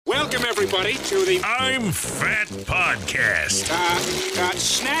Welcome, everybody, to the I'm Fat podcast.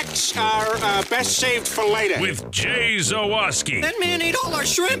 Snacks are best saved for later. With Jay Zawoski. That man ate all our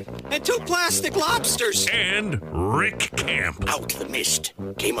shrimp and 2 plastic lobsters. And Rick Camp. Out the mist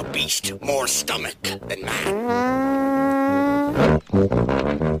came a beast more stomach than man.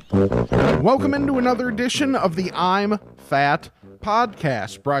 Welcome into another edition of the I'm Fat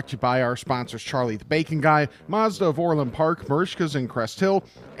podcast, brought to you by our sponsors Charlie the Bacon Guy, Mazda of Orland Park, Mershka's in Crest Hill,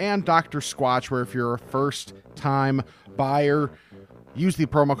 and Dr. Squatch, where if you're a first-time buyer, use the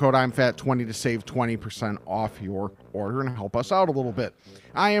promo code I'mFat20 to save 20% off your order and help us out a little bit.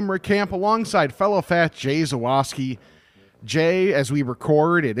 I am Rick Camp alongside fellow fat Jay Zawoski. Jay, as we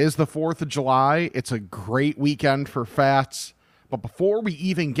record, it is the 4th of July. It's a great weekend for fats. But before we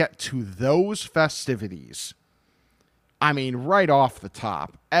even get to those festivities, I mean, right off the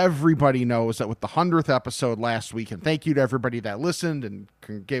top, everybody knows that with the 100th episode last week, and thank you to everybody that listened and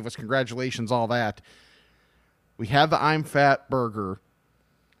gave us congratulations, all that, we had the I'm Fat burger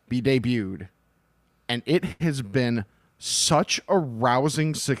be debuted, and it has been such a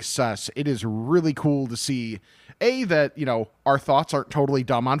rousing success. It is really cool to see, A, that, you know, our thoughts aren't totally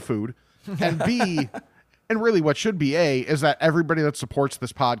dumb on food, and B, and really what should be A, is that everybody that supports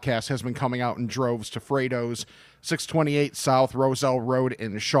this podcast has been coming out in droves to Frato's, 628 South Roselle Road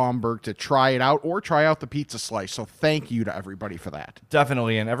in Schaumburg to try it out or try out the pizza slice. So thank you to everybody for that.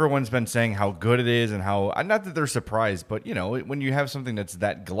 Definitely, and everyone's been saying how good it is and how, not that they're surprised, but you know, when you have something that's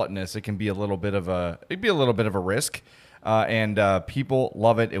that gluttonous, it can be a little bit of a risk. And people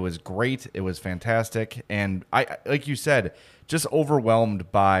love it. It was great. It was fantastic. And I, like you said, just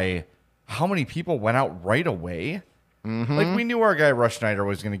overwhelmed by how many people went out right away. Mm-hmm. Like, we knew our guy Rush Schneider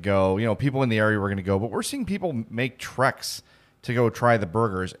was going to go, you know, people in the area were going to go, but we're seeing people make treks to go try the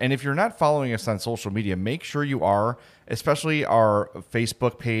burgers. And if you're not following us on social media, make sure you are, especially our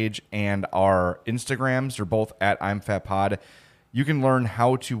Facebook page and our Instagrams. They're both at I'm Fat Pod. You can learn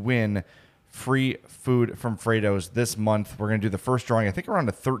how to win free food from Frato's this month. We're going to do the first drawing, I think, around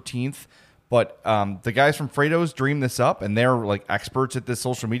the 13th. But the guys from Frato's dreamed this up, and they're like experts at this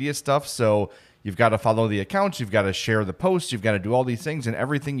social media stuff. So you've got to follow the accounts, you've got to share the posts, you've got to do all these things, and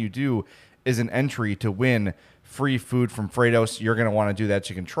everything you do is an entry to win free food from Frato's. You're going to want to do that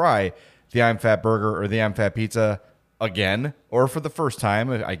so you can try the I'm Fat burger or the I'm Fat pizza again, or for the first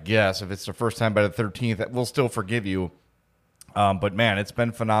time, I guess. If it's the first time by the 13th, we'll still forgive you. But man, it's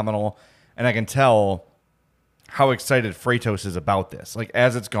been phenomenal, and I can tell how excited Fratos is about this. Like,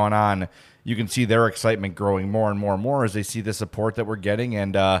 as it's gone on, you can see their excitement growing more and more and more as they see the support that we're getting.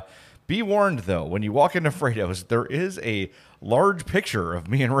 And be warned, though, when you walk into Fratos, there is a large picture of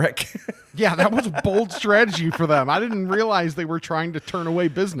me and Rick. Yeah, that was a bold strategy for them. I didn't realize they were trying to turn away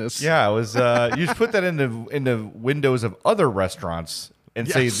business. Yeah, it was. You just put that into windows of other restaurants and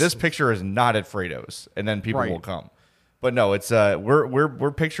say, this picture is not at Fratos, and then people will come. But no, it's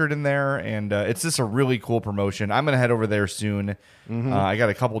we're pictured in there, and it's just a really cool promotion. I'm gonna head over there soon. Mm-hmm. I got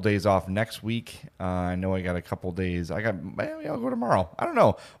a couple days off next week. I know I got a couple days. Maybe I'll go tomorrow. I don't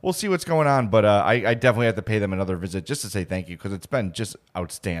know. We'll see what's going on. But I definitely have to pay them another visit just to say thank you, because it's been just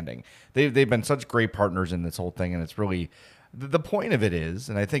outstanding. They've been such great partners in this whole thing, and it's really the point of it is,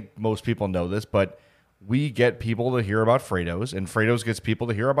 and I think most people know this, but we get people to hear about Frato's, and Frato's gets people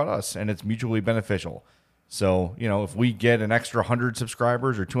to hear about us, and it's mutually beneficial. So, you know, if we get an extra 100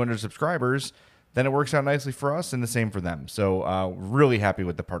 subscribers or 200 subscribers, then it works out nicely for us and the same for them. So, really happy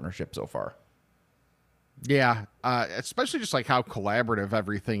with the partnership so far. Yeah, especially just like how collaborative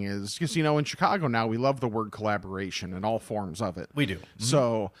everything is. Because, you know, in Chicago now, we love the word collaboration in all forms of it. We do. Mm-hmm.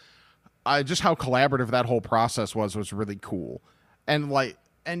 So, just how collaborative that whole process was really cool. And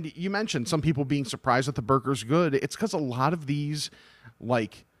you mentioned some people being surprised that the burger's good. It's because a lot of these,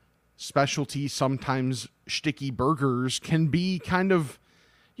 like, specialty, sometimes shticky burgers can be kind of,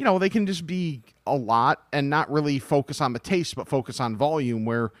 you know, they can just be a lot and not really focus on the taste, but focus on volume,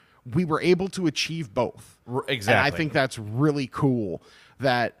 where we were able to achieve both. Exactly. And I think that's really cool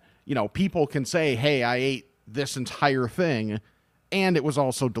that, you know, people can say, hey, I ate this entire thing and it was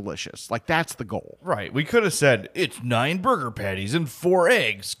also delicious. Like, that's the goal. Right. We could have said it's 9 burger patties and 4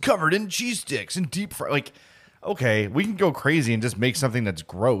 eggs covered in cheese sticks and deep fried. Like, okay, we can go crazy and just make something that's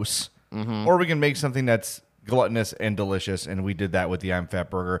gross, or we can make something that's gluttonous and delicious, and we did that with the I'm Fat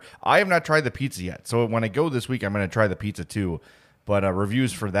burger. I have not tried the pizza yet, so when I go this week, I'm going to try the pizza too, but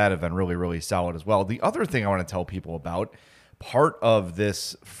reviews for that have been really, really solid as well. The other thing I want to tell people about, part of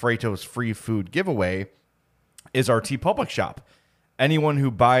this Fratos free food giveaway, is our TeePublic shop. Anyone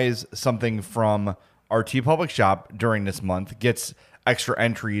who buys something from our TeePublic shop during this month gets extra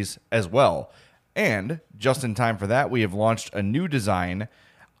entries as well. And just in time for that, we have launched a new design.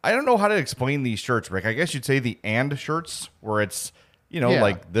 I don't know how to explain these shirts, Rick. I guess you'd say the and shirts, where it's, Yeah.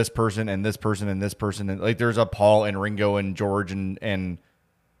 like this person and this person and this person. And like there's a Paul and Ringo and George and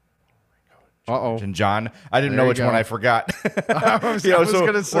John. I didn't know which one I forgot. I was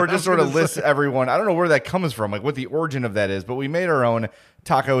gonna say, we're just sort of lists everyone. I don't know where that comes from, like what the origin of that is, but we made our own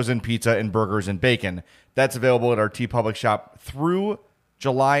tacos and pizza and burgers and bacon. That's available at our TeePublic shop through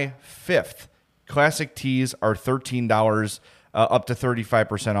July 5th. Classic tees are $13, up to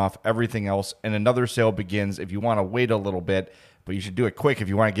 35% off everything else. And another sale begins if you want to wait a little bit, but you should do it quick if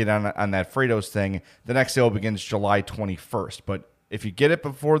you want to get on that Frato's thing. The next sale begins July 21st. But if you get it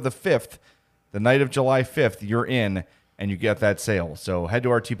before the 5th, the night of July 5th, you're in and you get that sale. So head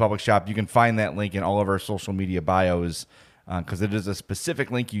to our TeePublic shop. You can find that link in all of our social media bios because it is a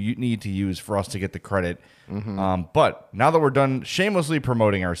specific link you need to use for us to get the credit. But now that we're done shamelessly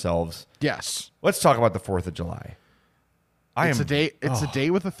promoting ourselves, Yes. let's talk about the 4th of July. It's a day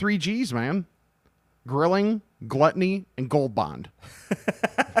with the 3 G's, man. Grilling, gluttony, and gold bond.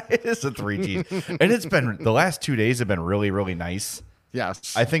 It is a 3G. And it's been, the last 2 days have been really, really nice.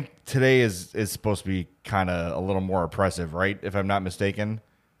 Yes. I think today is supposed to be kind of a little more oppressive, right? If I'm not mistaken.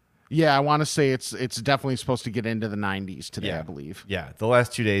 Yeah, I want to say it's definitely supposed to get into the 90s today, Yeah. I believe. Yeah, the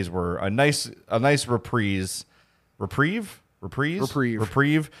last 2 days were a nice reprieve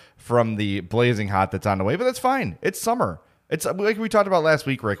from the blazing hot that's on the way, but that's fine. It's summer. It's like we talked about last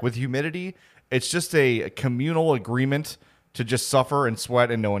week, Rick, with humidity. It's just a communal agreement to just suffer and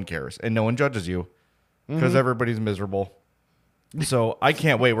sweat, and no one cares, and no one judges you because everybody's miserable. So I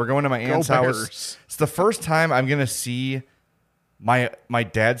can't wait. We're going to my aunt's house. It's the first time I'm gonna see my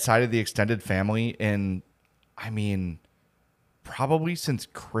dad's side of the extended family in, I mean, probably since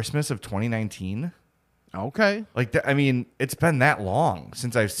Christmas of 2019. Okay. Like, I mean, it's been that long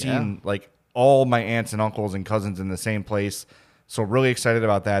since I've seen like all my aunts and uncles and cousins in the same place. So really excited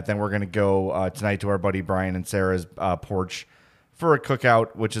about that. Then we're going to go tonight to our buddy Brian and Sarah's porch for a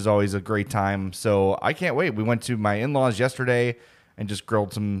cookout, which is always a great time. So I can't wait. We went to my in-laws yesterday and just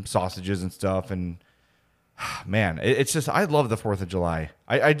grilled some sausages and stuff. And man, it's just, I love the 4th of July.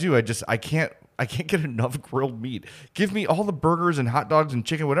 I do. I can't get enough grilled meat. Give me all the burgers and hot dogs and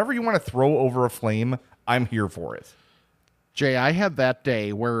chicken, whatever you want to throw over a flame. I'm here for it. Jay, I had that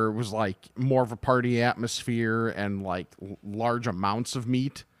day where it was like more of a party atmosphere and like large amounts of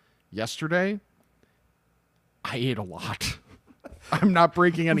meat yesterday. I ate a lot. I'm not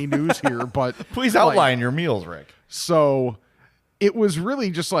breaking any news here, but Please outline your meals, Rick. So it was really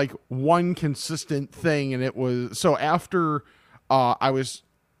just like one consistent thing. And it was, so after I was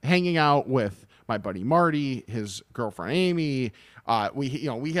hanging out with my buddy Marty, his girlfriend Amy,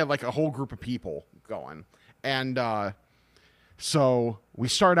 we had like a whole group of people going. And so we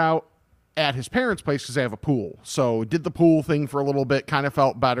start out at his parents' place because they have a pool. So did the pool thing for a little bit, kind of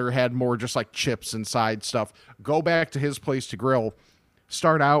felt better, had more just like chips and side stuff. Go back to his place to grill.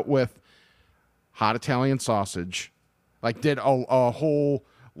 Start out with hot Italian sausage. Like did a whole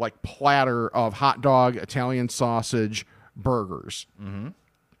like platter of hot dog, Italian sausage, burgers. Mm-hmm.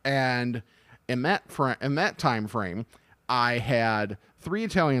 And in that time frame, I had 3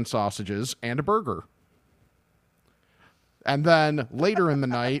 Italian sausages and a burger. And then later in the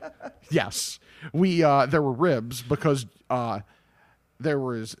night, yes, there were ribs because there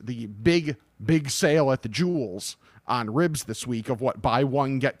was the big sale at the Jewels on ribs this week of what, buy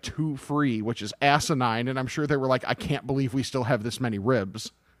one, get 2 free, which is asinine. And I'm sure they were like, I can't believe we still have this many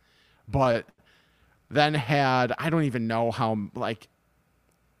ribs. But then had, I don't even know how, like,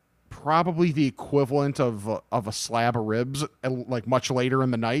 probably the equivalent of a slab of ribs, like much later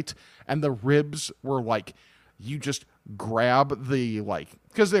in the night. And the ribs were like, you just grab the, like,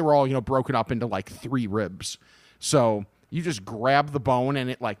 because they were all, broken up into like 3 ribs. So you just grab the bone and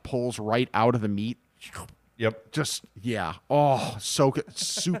it like pulls right out of the meat. Yep. Just, yeah. Oh, so good.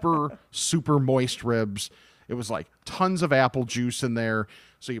 Super, super moist ribs. It was like tons of apple juice in there.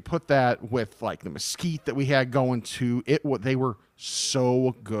 So you put that with like the mesquite that we had going to it. They were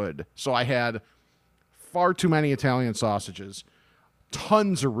so good. So I had far too many Italian sausages,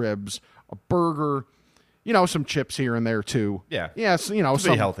 tons of ribs, a burger, some chips here and there too. Yeah. Yes.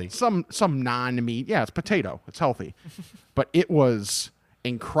 Some healthy. Some non-meat. Yeah. It's potato. It's healthy, but it was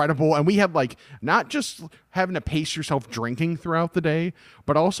incredible. And we had like not just having to pace yourself drinking throughout the day,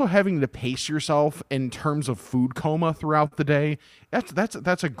 but also having to pace yourself in terms of food coma throughout the day.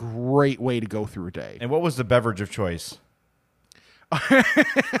 That's a great way to go through a day. And what was the beverage of choice?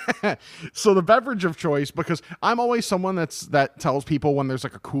 So the beverage of choice, because I'm always someone that tells people when there's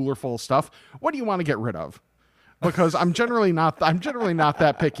like a cooler full of stuff, what do you want to get rid of? Because I'm generally not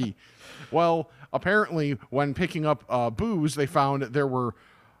that picky. Well, apparently when picking up booze, they found there were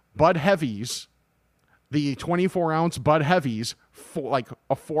Bud Heavies, the 24-ounce Bud Heavies, for like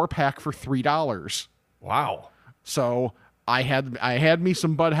a 4-pack for $3. Wow. So I had me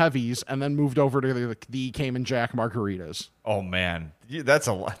some Bud Heavies and then moved over to the Cayman Jack margaritas. Oh man, that's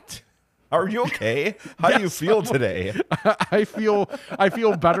a lot. Are you okay? How do you feel today? I feel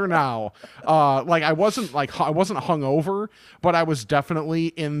better now. I wasn't hungover, but I was definitely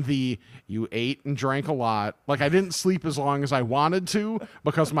in the you ate and drank a lot. Like I didn't sleep as long as I wanted to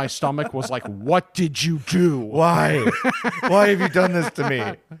because my stomach was like, "What did you do? Why? Why have you done this to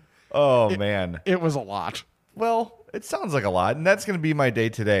me?" Oh man, It was a lot. Well, it sounds like a lot, and that's going to be my day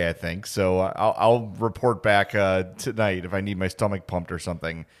today, I think. So I'll report back tonight if I need my stomach pumped or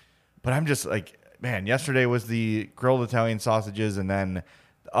something. But I'm just like, man, yesterday was the grilled Italian sausages, and then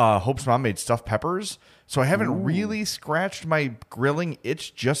Hope's mom made stuffed peppers. So I haven't really scratched my grilling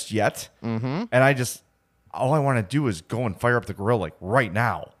itch just yet. Mm-hmm. And all I want to do is go and fire up the grill like right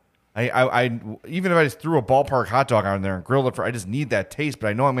now. I even if I just threw a ballpark hot dog on there and grilled it I just need that taste, but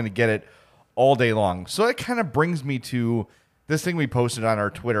I know I'm going to get it all day long. So it kind of brings me to this thing we posted on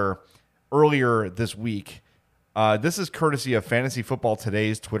our Twitter earlier this week. This is courtesy of Fantasy Football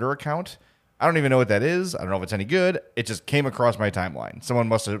Today's Twitter account. I don't even know what that is. I don't know if it's any good. It just came across my timeline. Someone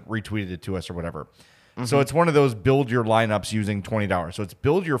must have retweeted it to us or whatever. Mm-hmm. So it's one of those build your lineups using $20. So it's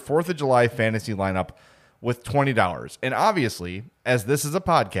build your 4th of July fantasy lineup with $20. And obviously, as this is a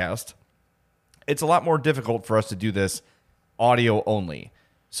podcast, it's a lot more difficult for us to do this audio only.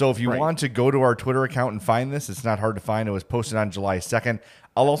 So if you want to go to our Twitter account and find this, it's not hard to find. It was posted on July 2nd.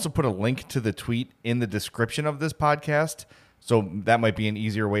 I'll also put a link to the tweet in the description of this podcast. So that might be an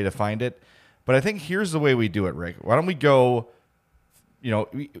easier way to find it. But I think here's the way we do it, Rick. Why don't we go,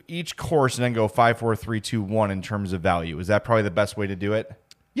 each course and then go 5, 4, 3, 2, 1 in terms of value? Is that probably the best way to do it?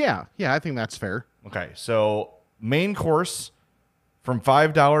 Yeah, I think that's fair. Okay, so main course from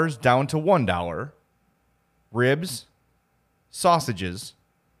 $5 down to $1. Ribs, sausages,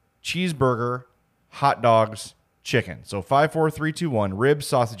 cheeseburger, hot dogs, chicken. So 5, 4, 3, 2, 1. Ribs,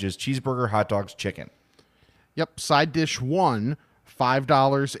 sausages, cheeseburger, hot dogs, chicken. Yep. Side dish 1,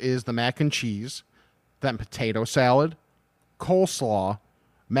 $5 is the mac and cheese, then potato salad, coleslaw,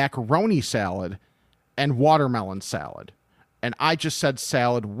 macaroni salad, and watermelon salad. And I just said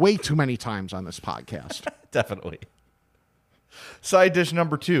salad way too many times on this podcast. Definitely. Side dish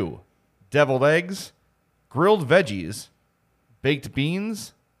number 2, deviled eggs, grilled veggies, baked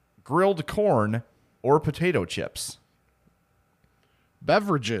beans, grilled corn, or potato chips.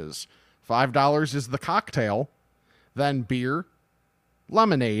 Beverages, $5 is the cocktail, then beer,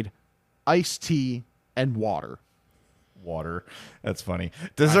 lemonade, iced tea, and water. Water. That's funny.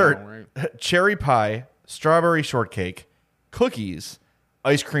 Dessert, I know, right? Cherry pie, strawberry shortcake, cookies,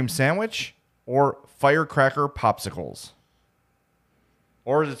 ice cream sandwich, or firecracker popsicles.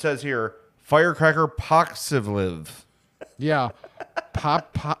 Or as it says here, firecracker popsivliv. Yeah.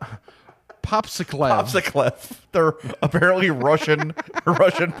 Popsicle. Popsicle. They're apparently Russian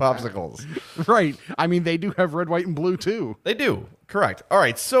popsicles. Right. I mean, they do have red, white, and blue, too. They do. Correct. All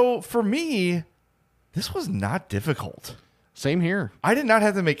right. So for me, this was not difficult. Same here. I did not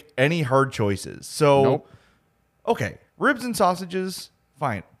have to make any hard choices. So, Nope. Okay, ribs and sausages,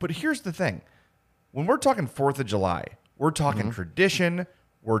 fine. But here's the thing. When we're talking 4th of July, we're talking tradition,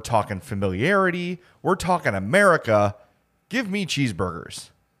 we're talking familiarity, we're talking America. Give me cheeseburgers.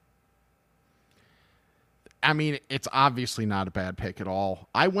 I mean, it's obviously not a bad pick at all.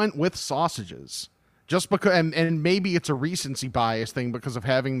 I went with sausages. Just because, and maybe it's a recency bias thing because of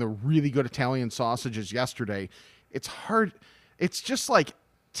having the really good Italian sausages yesterday. It's hard. It's just like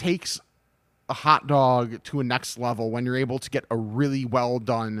takes a hot dog to a next level when you're able to get a really well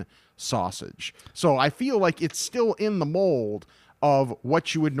done sausage. So I feel like it's still in the mold of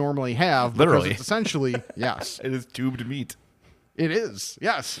what you would normally have. Literally. Because it's essentially, yes. It is tubed meat. It is.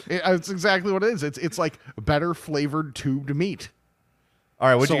 Yes. It's exactly what it is. It's like better flavored tubed meat.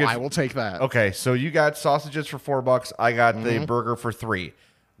 All right, So I will take that. Okay, so you got sausages for $4. I got the burger for $3.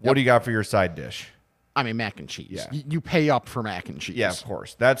 What do you got for your side dish? I mean, mac and cheese. Yeah. You pay up for mac and cheese. Yeah, of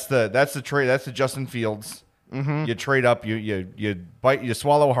course. That's the trade. That's the Justin Fields. You trade up. You bite. You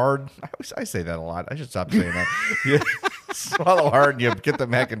swallow hard. I say that a lot. I should stop saying that. You swallow hard and you get the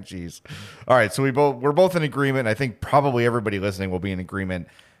mac and cheese. All right. So we're both in agreement. I think probably everybody listening will be in agreement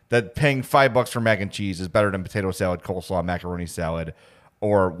that paying $5 for mac and cheese is better than potato salad, coleslaw, macaroni salad,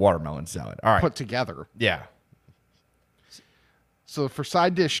 or watermelon salad. All right. Put together. Yeah. So for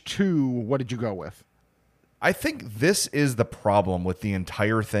side dish 2, what did you go with? I think this is the problem with the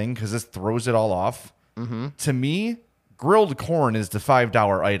entire thing because this throws it all off. To me, grilled corn is the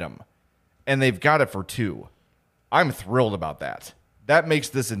 $5 item, and they've got it for $2. I'm thrilled about that. that makes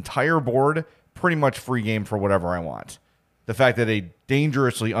this entire board pretty much free game for whatever I want. The fact that a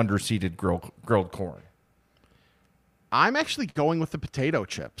dangerously underseeded grilled corn. I'm actually going with the potato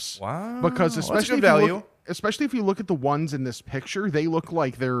chips. Wow. Because That's especially good if you value. look, especially if you look at the ones in this picture, they look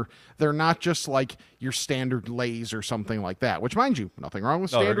like they're not just like your standard Lay's or something like that. Which, mind you, nothing wrong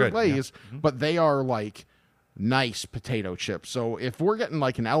with No, they're standard good, yeah. Lay's, but they are like nice potato chips. So if we're getting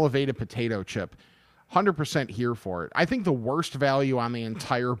like an elevated potato chip, 100% here for it. I think the worst value on the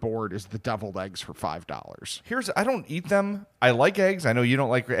entire board is the deviled eggs for $5. I don't eat them. I like eggs. I know you don't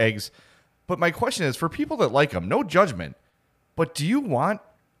like eggs. But my question is, for people that like them, no judgment, but do you want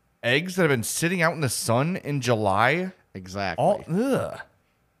eggs that have been sitting out in the sun in July? Exactly. No.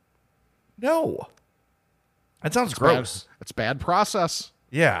 That sounds gross. It's bad process.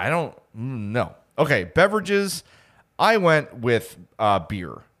 Yeah, I don't no. Okay, beverages. I went with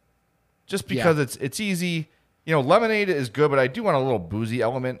beer. Just because it's easy. You know, lemonade is good, but I do want a little boozy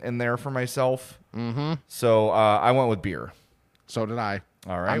element in there for myself. Mm-hmm. So I went with beer. So did I.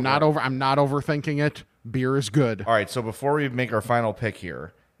 All right. I'm not overthinking it. Beer is good. All right, so before we make our final pick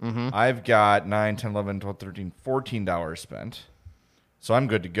here, I've got $9, $10, $11, $12, $13, $14 spent. So I'm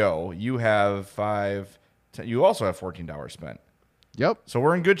good to go. You have $5, $10, you also have $14 spent. Yep. So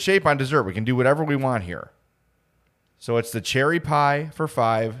we're in good shape on dessert. We can do whatever we want here. So it's the cherry pie for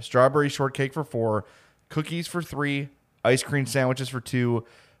 $5, strawberry shortcake for $4, cookies for $3, ice cream sandwiches for $2,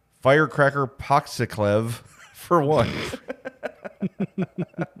 firecracker popsicle for $1.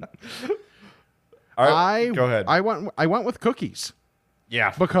 All right, go ahead. I went with cookies.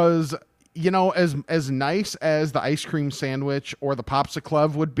 Yeah. Because, you know, as nice as the ice cream sandwich or the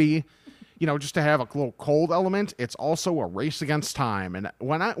popsicle would be, you know, just to have a little cold element, it's also a race against time. And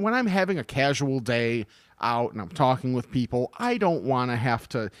when I'm having a casual day out and I'm talking with people, I don't want to have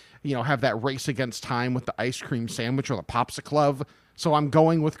to, you know, have that race against time with the ice cream sandwich or the popsicle. So I'm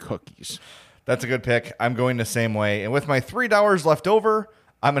going with cookies. That's a good pick. I'm going the same way. And with my $3 left over,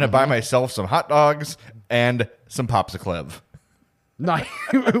 I'm going to buy myself some hot dogs and some popsicle.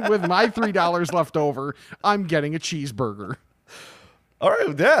 With my $3 left over, I'm getting a cheeseburger. All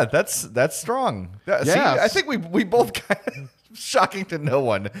right, yeah, that's strong. Yeah, see, Yes. I think we both kind of, shocking to no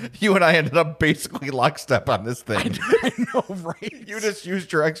one. You and I ended up basically lockstep on this thing. I know, right? You just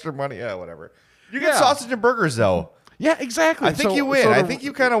used your extra money. Yeah, whatever. You get Yeah. sausage and burgers though. Yeah, exactly. I think you win. I think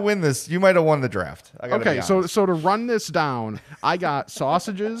you kind of win this. You might have won the draft. I gotta be Okay, so honest. to run this down, I got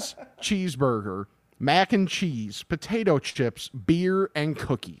sausages, cheeseburger, mac and cheese, potato chips, beer, and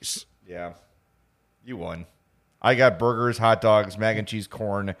cookies. Yeah, you won. I got burgers, hot dogs, mac and cheese,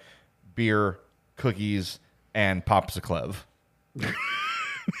 corn, beer, cookies, and popsicle.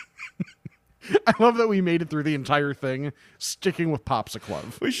 I love that we made it through the entire thing sticking with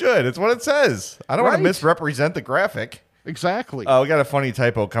popsicle. We should. It's what it says. I don't want to Right. misrepresent the graphic. Exactly. We got a funny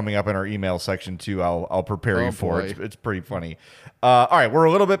typo coming up in our email section too. I'll prepare you for it. boy. It's pretty funny. All right, we're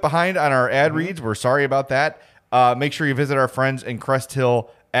a little bit behind on our ad reads. We're sorry about that. Make sure you visit our friends in Crest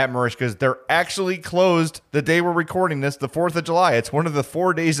Hill at Marishka's. They're actually closed the day we're recording this, the 4th of July. It's one of the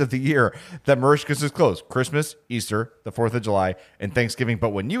 4 days of the year that Marishka's is closed. Christmas, Easter, the 4th of July, and Thanksgiving.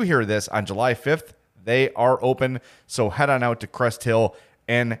 But when you hear this on July 5th, they are open. So head on out to Crest Hill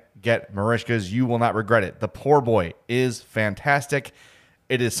and get Marishka's. You will not regret it. The poor boy is fantastic.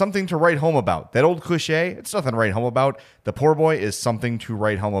 It is something to write home about. That old cliche, it's nothing to write home about. The poor boy is something to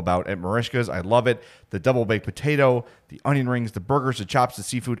write home about at Marishka's. I love it. The double baked potato, the onion rings, the burgers, the chops, the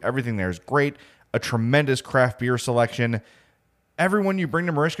seafood, everything there is great. A tremendous craft beer selection. Everyone you bring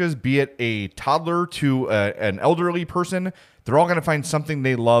to Marishka's, be it a toddler to an elderly person, they're all going to find something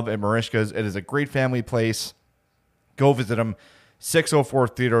they love at Marishka's. It is a great family place. Go visit them. 604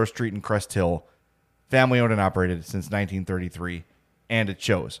 Theodore Street in Crest Hill. Family owned and operated since 1933. And it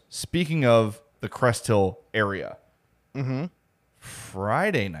shows. Speaking of the Crest Hill area,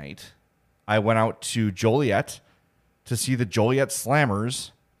 Friday night, I went out to Joliet to see the Joliet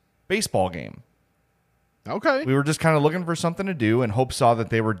Slammers baseball game. Okay. We were just kind of looking for something to do, and Hope saw that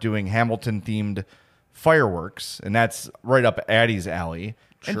they were doing Hamilton-themed fireworks, and that's right up Addie's alley.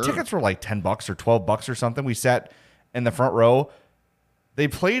 And Sure. tickets were like $10 or $12 or something. We sat in the front row. They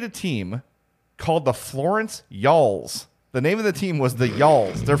played a team called the Florence Yalls. The name of the team was the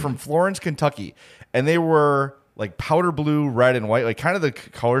Yalls. They're from Florence, Kentucky. And they were like powder blue, red, and white, like kind of the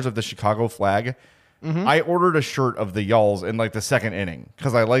colors of the Chicago flag. I ordered a shirt of the Yalls in like the second inning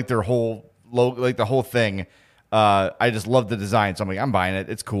because I like their whole logo, like the whole thing. I just love the design. So I'm like, I'm buying it.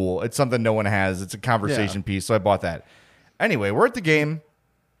 It's cool. It's something no one has. It's a conversation piece. So I bought that. Anyway, we're at the game.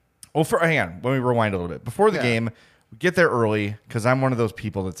 Oh, hang on. Let me rewind a little bit. Before the game, we get there early because I'm one of those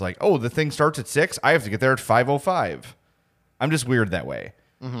people that's like, oh, the thing starts at 6. I have to get there at 5:05. I'm just weird that way.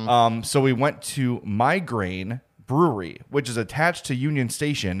 So we went to Migraine Brewery, which is attached to Union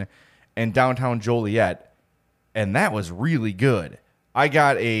Station in downtown Joliet, and that was really good. I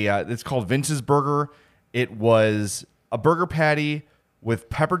got it's called Vince's Burger. It was a burger patty with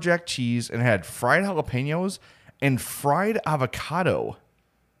pepper jack cheese and it had fried jalapenos and fried avocado.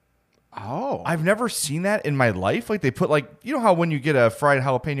 Oh. I've never seen that in my life. Like they put you know how when you get a fried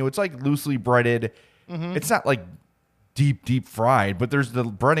jalapeno, it's like loosely breaded. It's not like deep fried, but there's the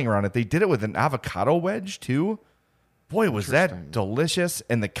breading around it. They did it with an avocado wedge too. Boy, was that delicious.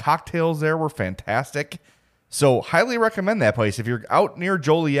 And the cocktails there were fantastic. So highly recommend that place. If you're out near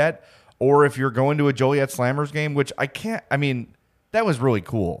Joliet or if you're going to a Joliet Slammers game, which that was really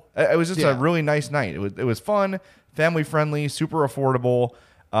cool. It was just a really nice night. It was fun, family friendly, super affordable.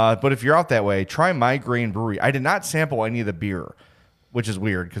 But if you're out that way, try Migraine Brewery. I did not sample any of the beer, which is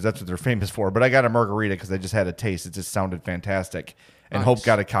weird because that's what they're famous for. But I got a margarita because I just had a taste. It just sounded fantastic. And Nice. Hope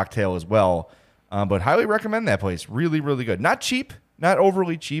got a cocktail as well. But highly recommend that place. Really, really good. Not cheap, not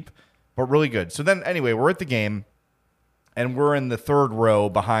overly cheap, but really good. So then anyway, we're at the game and we're in the third row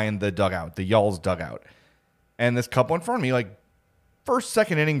behind the dugout, the Y'all's dugout. And this couple in front of me,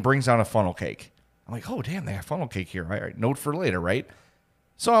 second inning brings down a funnel cake. I'm like, oh, damn, they have funnel cake here. All right, note for later, right?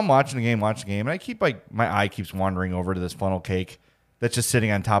 So I'm watching the game, and I keep my eye keeps wandering over to this funnel cake that's just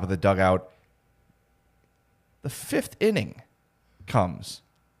sitting on top of the dugout. The fifth inning comes.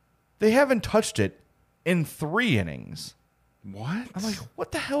 They haven't touched it in 3 innings. What? I'm like,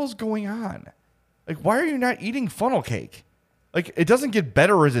 what the hell is going on? Why are you not eating funnel cake? It doesn't get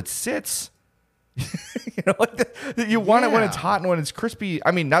better as it sits. You want it when it's hot and when it's crispy.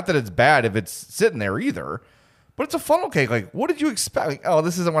 I mean, not that it's bad if it's sitting there either, but it's a funnel cake. What did you expect? Oh,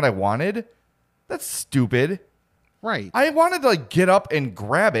 this isn't what I wanted? That's stupid. Right. I wanted to get up and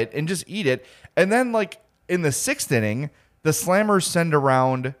grab it and just eat it. And then in the 6th inning, the Slammers send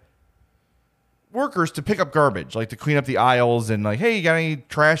around workers to pick up garbage, to clean up the aisles and hey, you got any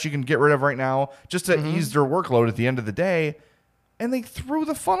trash you can get rid of right now, just to ease their workload at the end of the day. And they threw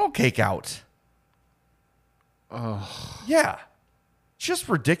the funnel cake out. Oh. Yeah. Just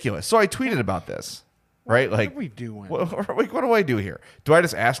ridiculous. So I tweeted about this, right? What are we doing? What do I do here? Do I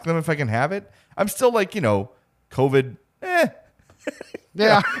just ask them if I can have it? I'm still COVID,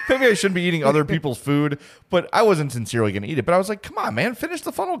 Yeah. Maybe I shouldn't be eating other people's food, but I wasn't sincerely going to eat it. But I was like, come on, man, finish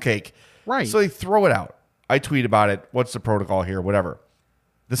the funnel cake. Right. So they throw it out. I tweet about it. What's the protocol here? Whatever.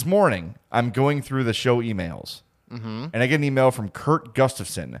 This morning, I'm going through the show emails, and I get an email from Kurt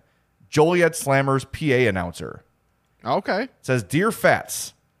Gustafson, Joliet Slammers PA announcer. Okay. It says, Dear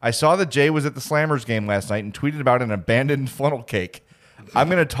Fats, I saw that Jay was at the Slammers game last night and tweeted about an abandoned funnel cake. I'm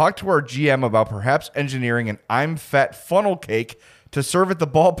going to talk to our GM about perhaps engineering an I'm Fat funnel cake to serve at the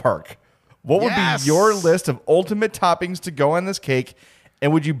ballpark. What would be your list of ultimate toppings to go on this cake?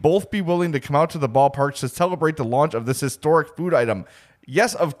 And would you both be willing to come out to the ballpark to celebrate the launch of this historic food item?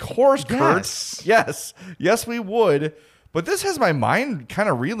 Yes, of course, Kurt. Yes, we would. But this has my mind kind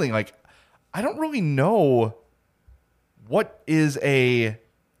of reeling. I don't really know what is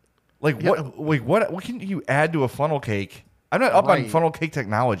what can you add to a funnel cake? I'm not up on funnel cake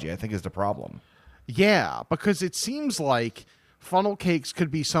technology, I think is the problem. Yeah, because it seems like funnel cakes could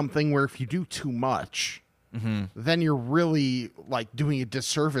be something where if you do too much, then you're really doing a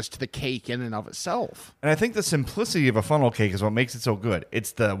disservice to the cake in and of itself. And I think the simplicity of a funnel cake is what makes it so good.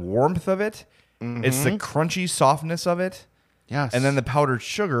 It's the warmth of it. It's the crunchy softness of it. Yes. And then the powdered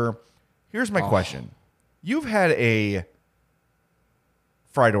sugar. Here's my question. You've had a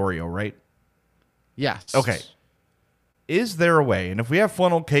fried Oreo, right? Yes. Okay. Is there a way, and if we have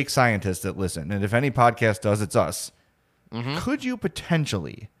funnel cake scientists that listen, and if any podcast does, it's us, could you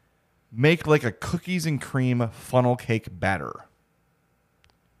potentially make a cookies and cream funnel cake batter?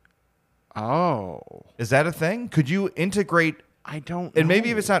 Oh. Is that a thing? Could you integrate? I don't know. And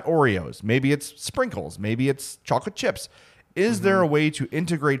maybe if it's not Oreos, maybe it's sprinkles, maybe it's chocolate chips. Is there a way to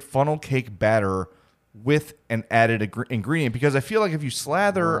integrate funnel cake batter with an added ingredient? Because I feel like if you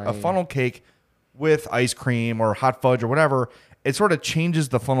slather a funnel cake with ice cream or hot fudge or whatever, it sort of changes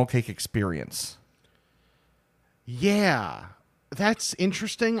the funnel cake experience. Yeah, that's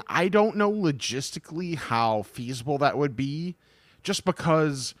interesting. I don't know logistically how feasible that would be, just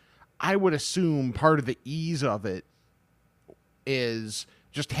because I would assume part of the ease of it is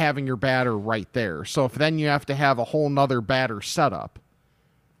just having your batter right there. So if then you have to have a whole nother batter setup,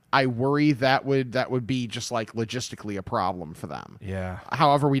 I worry that would be just logistically a problem for them. Yeah.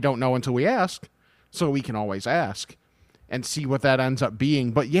 However, we don't know until we ask, so we can always ask and see what that ends up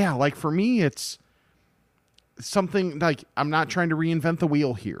being. But yeah, for me, it's something I'm not trying to reinvent the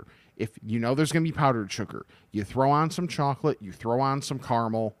wheel here. if you know there's going to be powdered sugar, you throw on some chocolate, you throw on some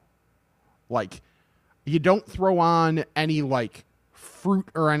caramel. Like, you don't throw on any, like, fruit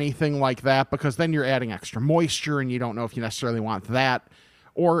or anything like that, because then you're adding extra moisture and you don't know if you necessarily want that.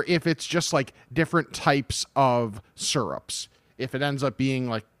 Or if it's just, like, different types of syrups. If it ends up being,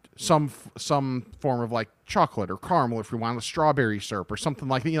 like, some form of, like, chocolate or caramel, if we want a strawberry syrup or something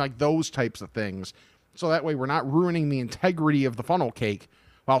like that, like those types of things. So that way we're not ruining the integrity of the funnel cake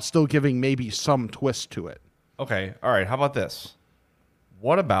while still giving maybe some twist to it. Okay. All right. How about this?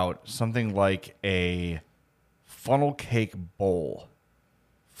 What about something like a funnel cake bowl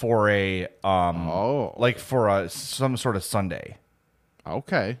for a like for some sort of sundae?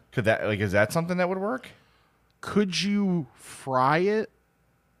 Okay. Could that, like, is that something that would work? Could you fry it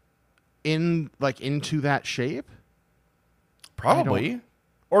into that shape? Probably.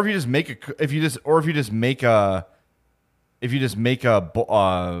 Or if you just make a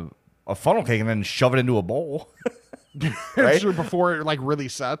funnel cake and then shove it into a bowl. Right? Sure, before it, like, really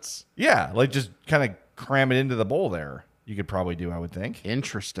sets. Yeah, like just kind of cram it into the bowl there. You could probably do, I would think.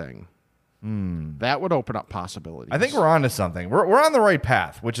 Interesting. That would open up possibilities. I think we're on to something. We're on the right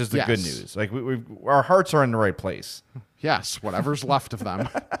path, which is the good news. Like, our hearts are in the right place. Yes, whatever's left of them.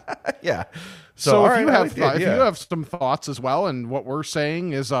 Yeah. So if you have some thoughts as well, and what we're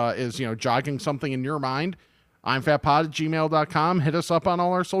saying is jogging something in your mind, imfatpod@gmail.com. Hit us up on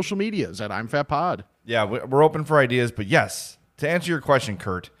all our social medias at imfatpod. Yeah, we're open for ideas, but yes, to answer your question,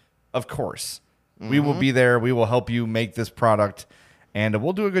 Kurt, of course, we will be there. We will help you make this product, and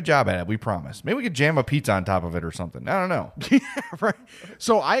we'll do a good job at it. We promise. Maybe we could jam a pizza on top of it or something. I don't know. Right.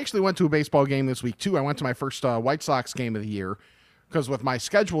 So I actually went to a baseball game this week too. I went to my first White Sox game of the year, because with my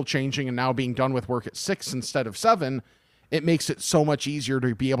schedule changing and now being done with work at 6 instead of 7, it makes it so much easier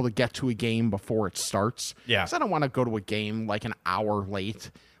to be able to get to a game before it starts. Yeah. Because I don't want to go to a game like an hour late.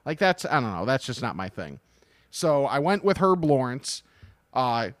 Like, I don't know. That's just not my thing. So I went with Herb Lawrence,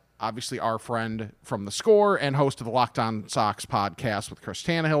 obviously our friend from The Score and host of the Locked On Sox podcast with Chris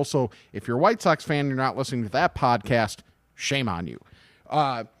Tannehill. So if you're a White Sox fan and you're not listening to that podcast, shame on you.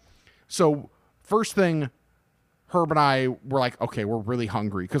 So first thing, Herb and I were like, okay, we're really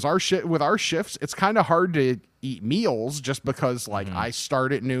hungry, because with our shifts, it's kind of hard to eat meals just because, like, I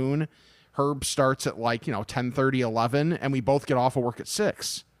start at noon, Herb starts at 10:30, 11, and we both get off of work at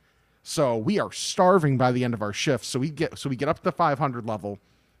 6. So we are starving by the end of our shift. So we get up to the 500 level,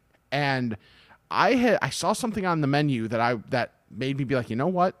 and I saw something on the menu that made me be like, you know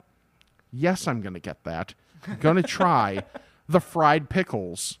what? Yes, I'm going to get that. I'm going to try the fried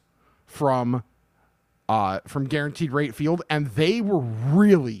pickles from Guaranteed Rate Field, and they were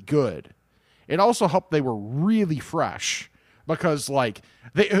really good. It also helped they were really fresh, because, like,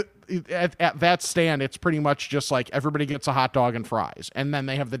 they at that stand, it's pretty much just like everybody gets a hot dog and fries, and then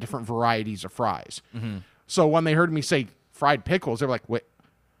they have the different varieties of fries. So when they heard me say fried pickles, they were like, wait,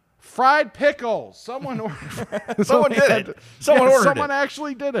 fried pickles. Someone ordered. Someone did it. Someone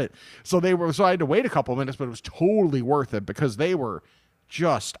actually did it. So I had to wait a couple of minutes, but it was totally worth it because they were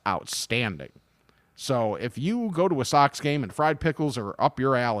just outstanding. So if you go to a Sox game and fried pickles are up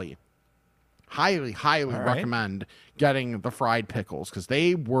your alley, highly recommend getting the fried pickles, because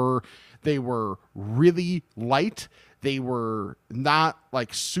they were really light. They were not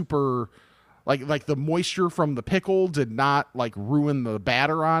like super like the moisture from the pickle did not like ruin the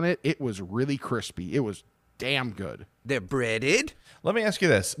batter on it. It was really crispy. It was damn good. They're breaded. Let me ask you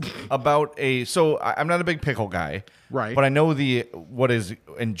this about so I'm not a big pickle guy, right? But I know what is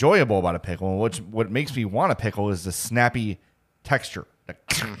enjoyable about a pickle, and what makes me want a pickle is the snappy texture, the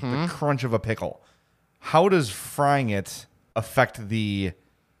crunch of a pickle. How does frying it affect the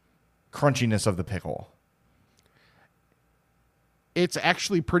crunchiness of the pickle? It's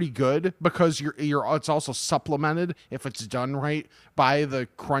actually pretty good, because it's also supplemented, if it's done right, by the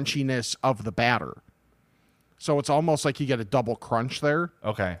crunchiness of the batter. So it's almost like you get a double crunch there.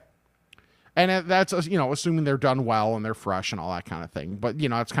 Okay. And that's, assuming they're done well and they're fresh and all that kind of thing. But,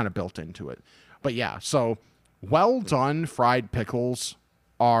 it's kind of built into it. But yeah, so well done fried pickles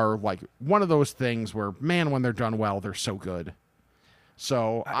are like one of those things where, man, when they're done well, they're so good.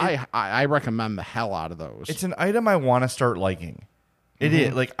 So I recommend the hell out of those. It's an item I want to start liking. It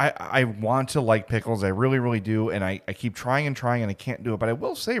is. Like, I want to like pickles. I really, really do. And I keep trying and I can't do it. But I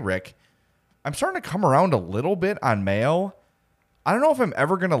will say, Rick, I'm starting to come around a little bit on mayo. I don't know if I'm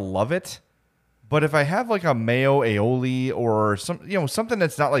ever going to love it, but if I have like a mayo aioli or something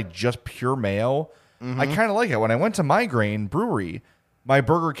that's not like just pure mayo, I kind of like it. When I went to Migraine Brewery, my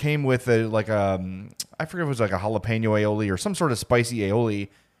burger came with I forget if it was like a jalapeno aioli or some sort of spicy aioli.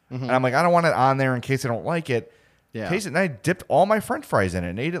 And I'm like, I don't want it on there in case I don't like it. Yeah. Tasted, and I dipped all my French fries in it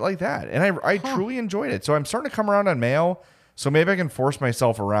and ate it like that. And I truly enjoyed it. So I'm starting to come around on mayo. So maybe I can force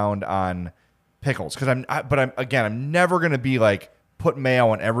myself around on pickles. Because I'm never going to be like put mayo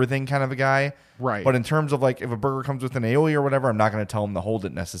on everything kind of a guy. Right. But in terms of like if a burger comes with an aioli or whatever, I'm not going to tell them to hold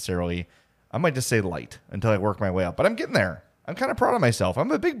it necessarily. I might just say light until I work my way up. But I'm getting there. I'm kind of proud of myself.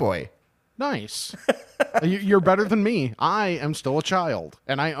 I'm a big boy. Nice. You're better than me. I am still a child,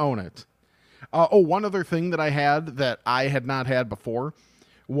 and I own it. One other thing that I had that I had not had before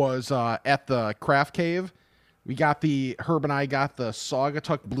was at the Craft Cave. Herb and I got the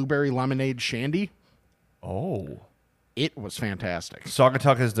Saugatuck Blueberry Lemonade Shandy. Oh. It was fantastic.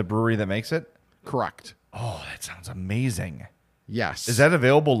 Saugatuck is the brewery that makes it? Correct. Oh, that sounds amazing. Yes. Is that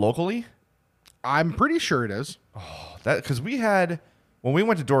available locally? I'm pretty sure it is. That because when we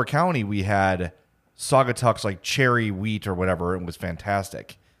went to Door County, we had Saugatuck's like cherry wheat or whatever. It was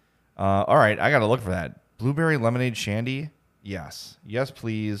fantastic. All right, I got to look for that. Blueberry lemonade shandy. Yes,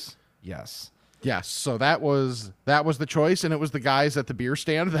 please. Yes. So that was the choice, and it was the guys at the beer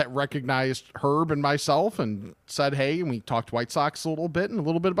stand that recognized Herb and myself and said, "Hey," and we talked White Sox a little bit and a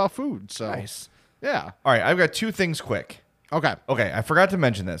little bit about food. So Nice. Yeah. All right, I've got two things quick. Okay. I forgot to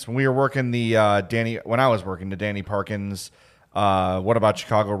mention this when we were working when I was working the Danny Parkins What About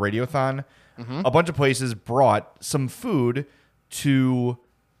Chicago Radiothon. A bunch of places brought some food to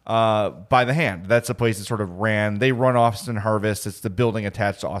By the Hand. That's the place that sort of they run Austin Harvest. It's the building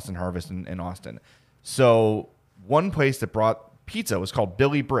attached to Austin Harvest in Austin. So one place that brought pizza was called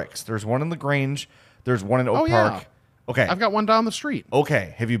Billy Bricks. There's one in LaGrange. There's one in Oak Park. Yeah. Okay. I've got one down the street.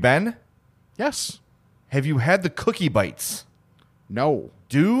 Okay. Have you been? Yes. Have you had the cookie bites? No.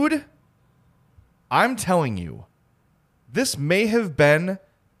 Dude, I'm telling you, this may have been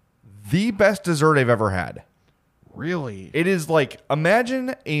the best dessert I've ever had. Really? It is like,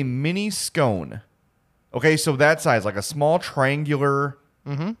 imagine a mini scone. Okay, so that size, like a small triangular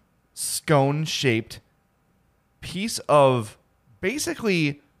scone-shaped piece of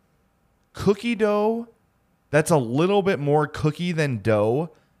basically cookie dough that's a little bit more cookie than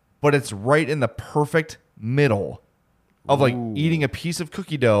dough, but it's right in the perfect middle of like eating a piece of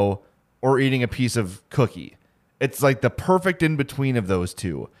cookie dough or eating a piece of cookie. It's like the perfect in between of those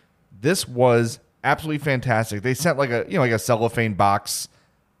two. This was absolutely fantastic. They sent like a cellophane box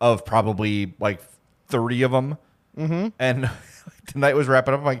of probably like 30 of them. And the night was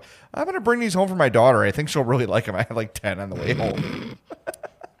wrapping up. I'm like, I'm going to bring these home for my daughter. I think she'll really like them. I had like 10 on the way home.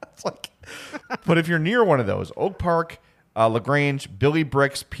 It's like, but if you're near one of those, Oak Park, LaGrange, Billy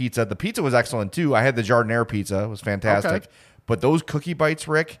Bricks Pizza. The pizza was excellent too. I had the Jardiniere pizza. It was fantastic. Okay. But those cookie bites,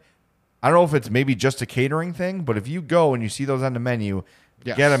 Rick, I don't know if it's maybe just a catering thing, but if you go and you see those on the menu,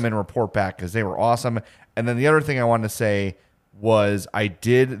 get them and report back because they were awesome. And then the other thing I wanted to say was I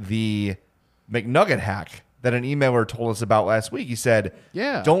did the McNugget hack that an emailer told us about last week. He said,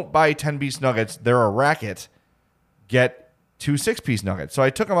 don't buy 10-piece nuggets. They're a racket. Get 2 6-piece nuggets. So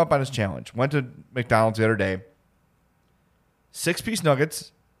I took him up on his challenge. Went to McDonald's the other day. 6-piece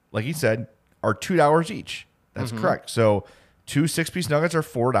nuggets, like he said, are $2 each. That's correct. So 2 6-piece nuggets are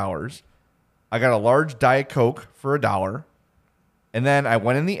 $4. I got a large Diet Coke for $1. And then I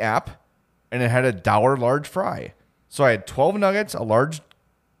went in the app and it had a $1 large fry. So I had 12 nuggets, a large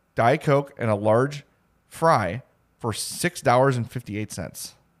Diet Coke, and a large fry for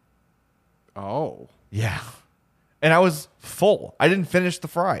 $6.58. Oh. Yeah. And I was full. I didn't finish the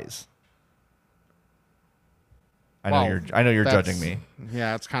fries. I know you're judging me.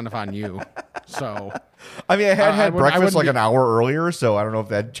 Yeah, it's kind of on you. So, I mean, I had breakfast like an hour earlier, so I don't know if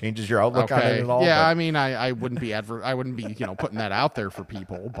that changes your outlook on it at all. Yeah, I mean, I wouldn't be putting that out there for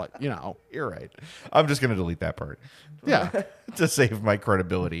people, but you're right. I'm just gonna delete that part. Yeah, to save my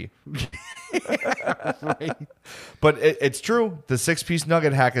credibility. Right. But it's true. The 6-piece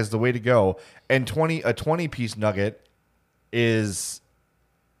nugget hack is the way to go, and a 20-piece nugget is,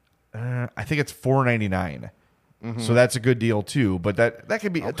 I think it's $4.99. So that's a good deal too. But that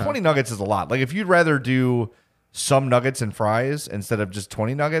could be 20 nuggets is a lot. Like if you'd rather do some nuggets and fries instead of just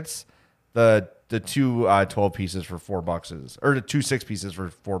 20 nuggets, the 2 12 pieces for $4 or the 2 6 pieces for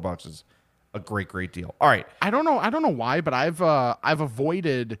 $4 is a great deal. All right. I don't know why, but I've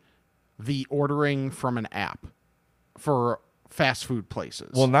avoided the ordering from an app for fast food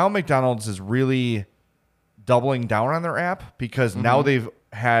places. Well, now McDonald's is really doubling down on their app because now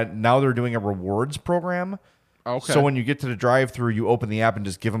they're doing a rewards program. Okay. So when you get to the drive-thru, you open the app and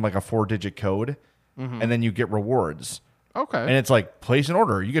just give them like a 4-digit code, and then you get rewards. Okay. And it's like, place an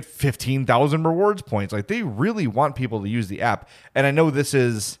order. You get 15,000 rewards points. Like, they really want people to use the app. And I know this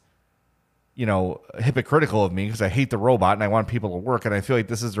is, hypocritical of me because I hate the robot and I want people to work. And I feel like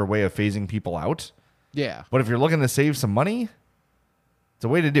this is their way of phasing people out. Yeah. But if you're looking to save some money, it's a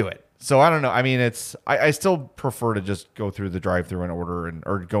way to do it. So I don't know. I mean, I still prefer to just go through the drive-through and order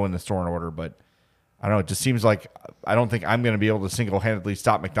or go in the store and order. But I don't know. It just seems like I don't think I'm going to be able to single-handedly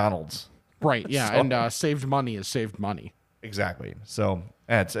stop McDonald's. Right. Yeah. So- And saved money is saved money. Exactly. So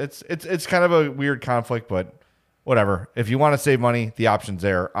it's kind of a weird conflict, but whatever. If you want to save money, the option's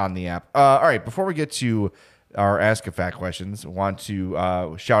there on the app. All right. Before we get to our Ask a Fat questions, I want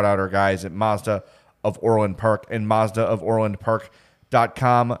to shout out our guys at Mazda of Orland Park and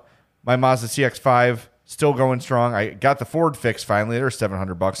MazdaofOrlandPark.com. My Mazda CX-5 still going strong. I got the Ford fix finally. They're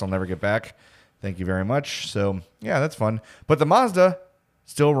 $700. I'll never get back. Thank you very much. So yeah, that's fun. But the Mazda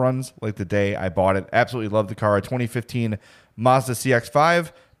still runs like the day I bought it. Absolutely love the car. A 2015 Mazda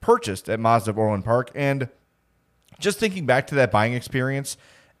CX-5 purchased at Mazda of Orland Park. And just thinking back to that buying experience,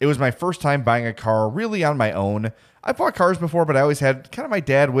 it was my first time buying a car really on my own. I bought cars before, but I always had kind of my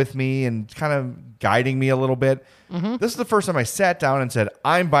dad with me and kind of guiding me a little bit. This is the first time I sat down and said,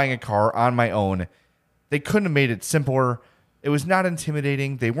 I'm buying a car on my own. They couldn't have made it simpler. It was not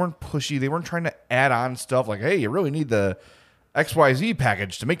intimidating. They weren't pushy. They weren't trying to add on stuff like, hey, you really need the XYZ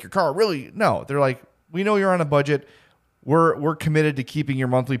package to make your car really. No, they're like, we know you're on a budget. We're committed to keeping your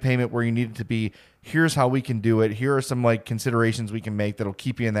monthly payment where you need it to be. Here's how we can do it. Here are some like considerations we can make that'll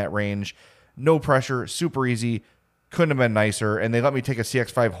keep you in that range. No pressure, super easy. Couldn't have been nicer. And they let me take a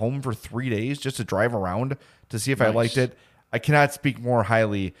CX-5 home for 3 days just to drive around to see if I liked it. I cannot speak more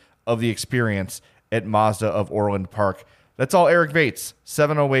highly of the experience at Mazda of Orland Park. That's all Eric Vates,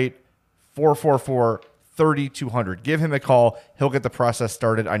 708-444-3200. Give him a call. He'll get the process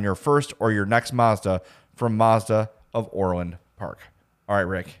started on your first or your next Mazda from Mazda of Orland Park. All right,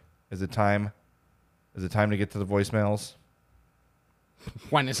 Rick, is it time? Is it time to get to the voicemails?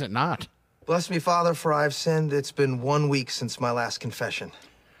 When is it not? Bless me, Father, for I have sinned. It's been 1 week since my last confession.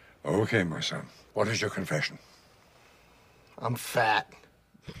 Okay, my son. What is your confession? I'm fat.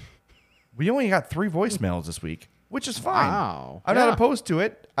 We only got 3 voicemails this week, which is fine. Wow. I'm not opposed to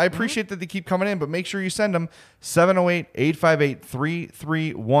it. I appreciate that they keep coming in, but make sure you send them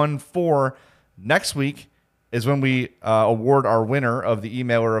 708-858-3314. Next week is when we award our winner of the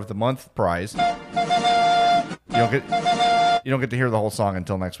Emailer of the Month prize. You don't get to hear the whole song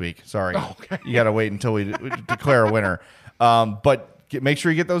until next week. Sorry. Okay. You got to wait until we declare a winner. But make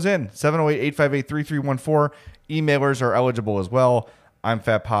sure you get those in. 708-858-3314. Emailers are eligible as well. I'm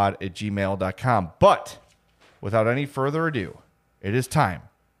fatpod@gmail.com. But without any further ado, it is time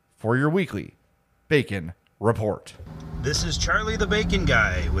for your weekly Bacon Report. This is Charlie the Bacon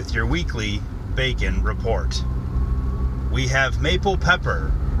Guy with your weekly Bacon Report. We have maple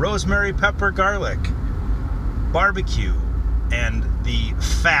pepper, rosemary pepper garlic, barbecue, and the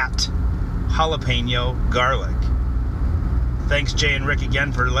fat jalapeno garlic. Thanks, Jay and Rick,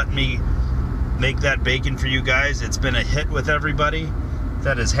 again for letting me make that bacon for you guys. It's been a hit with everybody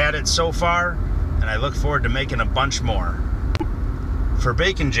that has had it so far, and I look forward to making a bunch more. For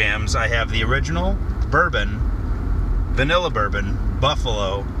bacon jams, I have the original, bourbon, vanilla bourbon,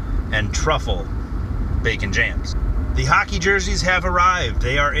 buffalo, and truffle bacon jams. The hockey jerseys have arrived.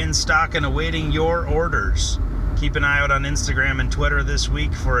 They are in stock and awaiting your orders. Keep an eye out on Instagram and Twitter this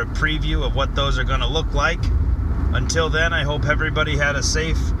week for a preview of what those are going to look like. Until then, I hope everybody had a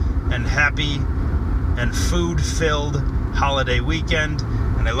safe and happy and food-filled holiday weekend,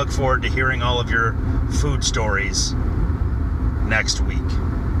 and I look forward to hearing all of your food stories next week.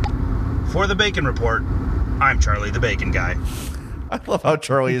 For the Bacon Report, I'm Charlie the Bacon Guy. I love how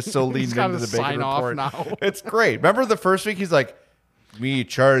Charlie is so leaned gotta into the Bacon sign off Report. now. It's great. Remember the first week he's like, me,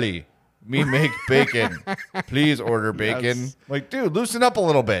 Charlie, me make bacon. Please order bacon. Yes. Like, dude, loosen up a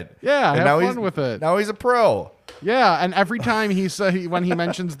little bit. Yeah, and have now fun with it. Now he's a pro. Yeah, and every time when he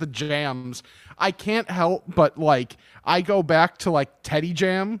mentions the jams, I can't help but like I go back to like Teddy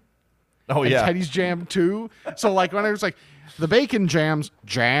Jam. Oh, and yeah. Teddy's Jam too. So like when I was like the bacon jams,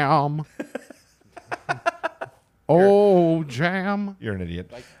 jam. Jam. You're an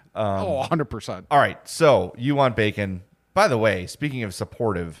idiot. 100%. All right, so you want bacon. By the way, speaking of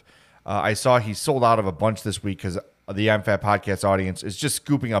supportive, I saw he sold out of a bunch this week because the I'm Fat podcast audience is just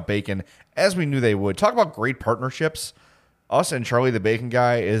scooping up bacon, as we knew they would. Talk about great partnerships. Us and Charlie the Bacon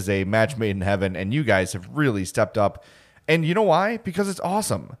Guy is a match made in heaven, and you guys have really stepped up. And you know why? Because it's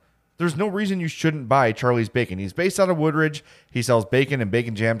awesome. There's no reason you shouldn't buy Charlie's Bacon. He's based out of Woodridge. He sells bacon and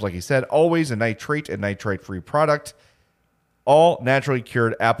bacon jams, like he said, always a nitrate and nitrite-free product. All naturally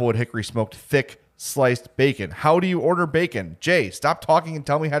cured applewood hickory smoked thick sliced bacon. How do you order bacon? Jay, stop talking and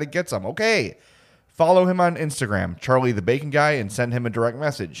tell me how to get some. Okay. Follow him on Instagram, Charlie the Bacon Guy, and send him a direct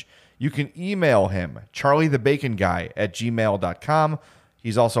message. You can email him, charliethebaconguy@gmail.com.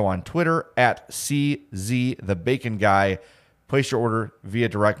 He's also on Twitter at CZ the Bacon Guy. Place your order via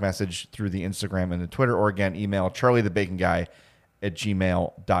direct message through the Instagram and the Twitter, or again, email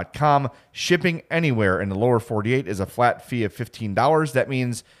charliethebaconguy@gmail.com. Shipping anywhere in the lower 48 is a flat fee of $15. That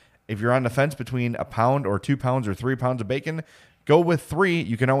means if you're on the fence between a pound or 2 pounds or 3 pounds of bacon, go with 3.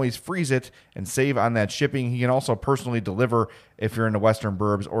 You can always freeze it and save on that shipping. He can also personally deliver if you're in the Western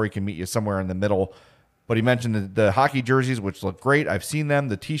Burbs, or he can meet you somewhere in the middle. But he mentioned the hockey jerseys, which look great. I've seen them.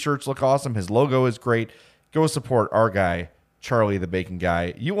 The T-shirts look awesome. His logo is great. Go support our guy, Charlie the Bacon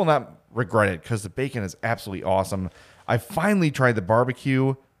Guy. You will not regret it because the bacon is absolutely awesome. I finally tried the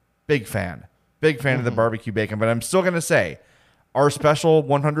barbecue. Big fan. Big fan of the barbecue bacon. But I'm still going to say our special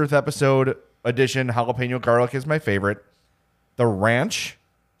 100th episode edition jalapeno garlic is my favorite. The ranch,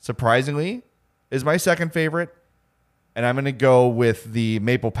 surprisingly, is my second favorite. And I'm going to go with the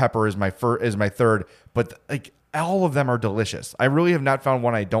maple pepper as my third. But like all of them are delicious. I really have not found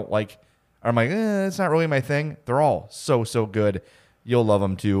one I don't like. I'm like, it's not really my thing. They're all so good. You'll love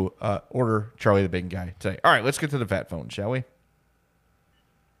them too. Order Charlie the Bacon Guy today. All right, let's get to the fat phone, shall we?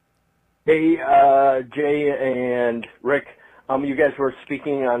 Hey, Jay and Rick. You guys were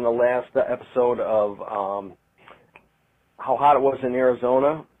speaking on the last episode of how hot it was in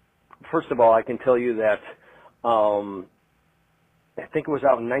Arizona. First of all, I can tell you that I think it was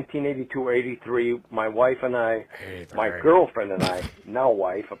out in 1982 or 83. My wife and I, my girlfriend and I, now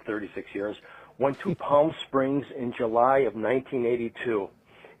wife of 36 years, went to Palm Springs in July of 1982.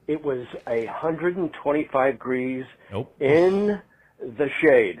 It was 125 degrees in the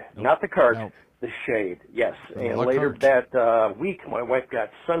shade, not the cart, the shade. Yes, and later that week, my wife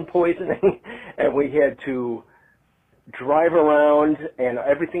got sun poisoning, and we had to drive around, and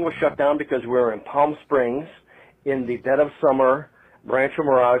everything was shut down because we were in Palm Springs in the dead of summer. Rancho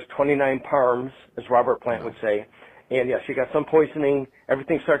Mirage, 29 Palms, as Robert Plant would say. And, yeah, she got sun poisoning.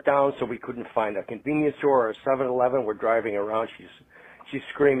 Everything shut down, so we couldn't find a convenience store or a 7-Eleven. We're driving around. She's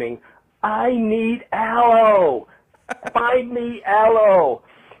screaming, I need aloe! Find me aloe!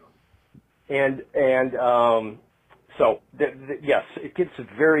 And so, yes, it gets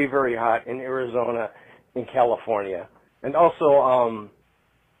very, very hot in Arizona, in California. And also,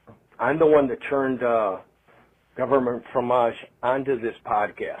 I'm the one that turned Government Fromage onto this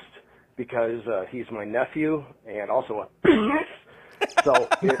podcast because he's my nephew and also a penis. So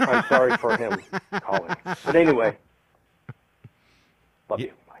I'm sorry for him calling. But anyway, love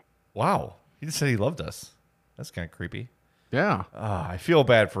you. Bye. Wow. He just said he loved us. That's kind of creepy. Yeah. I feel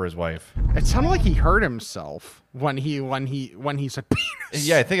bad for his wife. It sounded like he hurt himself when he said penis.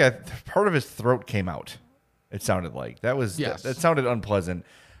 Yeah, I think part of his throat came out. It sounded like that sounded unpleasant.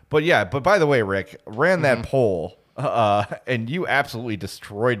 But yeah, by the way, Rick, ran that poll, and you absolutely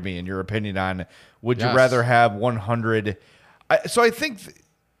destroyed me in your opinion on would you rather have 100. So I think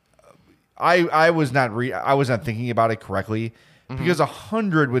I was not thinking about it correctly because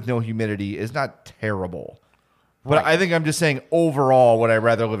 100 with no humidity is not terrible. But I think I'm just saying overall, would I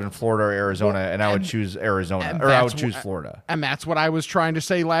rather live in Florida or Arizona? And I would choose Arizona, or I would choose Florida. And that's what I was trying to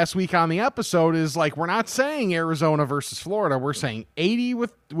say last week on the episode is like, we're not saying Arizona versus Florida. We're saying 80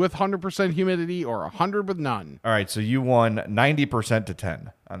 with 100% humidity or 100 with none. All right. So you won 90% to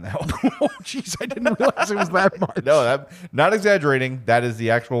 10 on that one. Oh, jeez. I didn't realize it was that much. No, not exaggerating. That is the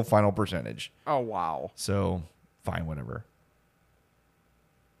actual final percentage. Oh, wow. So fine, whatever.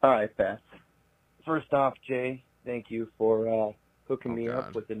 All right, Beth. First off, Jay, thank you for hooking me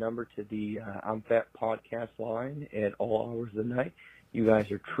up with the number to the I'm Fat podcast line at all hours of the night. You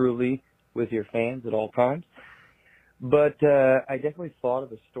guys are truly with your fans at all times. But I definitely thought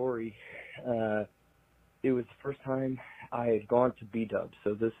of a story. It was the first time I had gone to B-Dubs.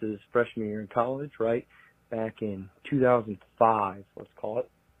 So this is freshman year in college, right? Back in 2005, let's call it,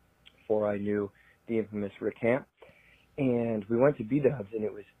 before I knew the infamous Rick Camp. And we went to B-Dubs, and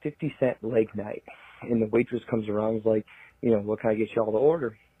it was 50-cent leg night. And the waitress comes around and was like, what can I get you all to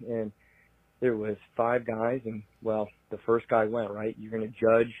order? And there was 5 guys, and, well, the first guy went, right? You're going to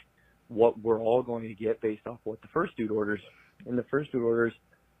judge what we're all going to get based off what the first dude orders. And the first dude orders,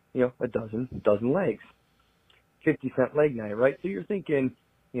 a dozen legs. 50-cent leg night, right? So you're thinking,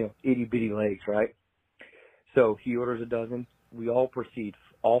 itty-bitty legs, right? So he orders a dozen. We all proceed.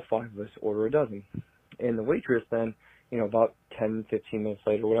 All 5 of us order a dozen. And the waitress then, about 10, 15 minutes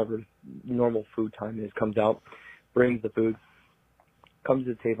later, whatever normal food time is, comes out, brings the food, comes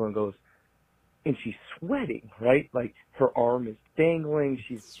to the table and goes, and she's sweating, right? Like her arm is dangling.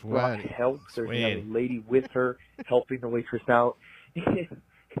 She's brought help. There's another lady with her helping the waitress out.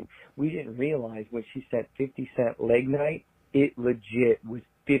 We didn't realize when she said 50-cent leg night, it legit was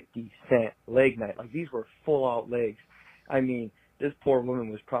 50-cent leg night. Like these were full out legs. I mean, this poor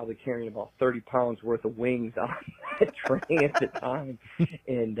woman was probably carrying about 30 pounds worth of wings on that tray at the time.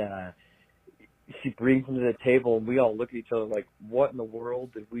 And she brings them to the table, and we all look at each other like, what in the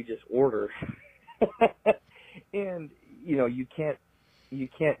world did we just order? And, you can't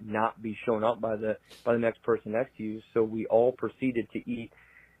not be shown up by the next person next to you. So we all proceeded to eat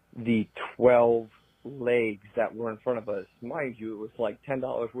the 12 legs that were in front of us. Mind you, it was like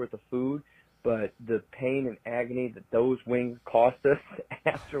 $10 worth of food, but the pain and agony that those wings cost us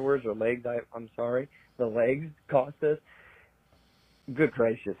afterwards, or legs, I'm sorry, the legs cost us, good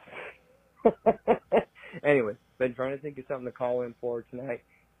gracious. Anyway, been trying to think of something to call in for tonight,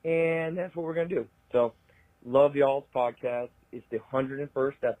 and that's what we're going to do. So, love y'all's podcast. It's the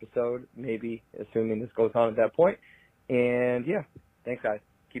 101st episode, maybe, assuming this goes on at that point. And, yeah, thanks, guys.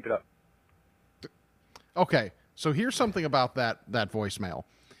 Keep it up. Okay, so here's something about that voicemail.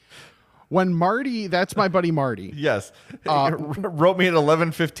 When Marty, that's my buddy Marty. Yes. Wrote me at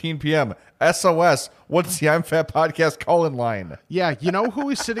 11:15 p.m. SOS, what's the I'm Fat podcast call-in line? Yeah, you know who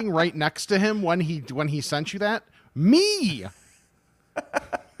is sitting right next to him when he sent you that? Me!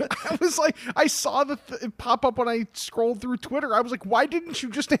 I was like, I saw it pop up when I scrolled through Twitter. I was like, why didn't you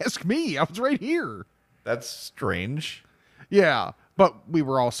just ask me? I was right here. That's strange. Yeah, but we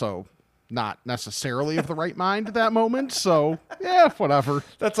were also not necessarily of the right mind at that moment, so yeah, whatever.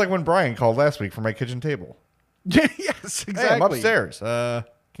 That's like when Brian called last week for my kitchen table. Yes, exactly. Hey, I'm upstairs.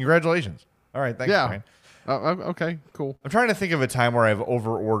 Congratulations. All right, thanks, yeah. Brian. Okay, cool. I'm trying to think of a time where I've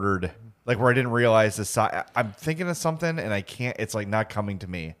over-ordered, like where I didn't realize the size. I'm thinking of something and I can't. It's like not coming to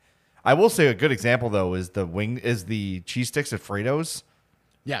me. I will say a good example though is the cheese sticks at Frato's.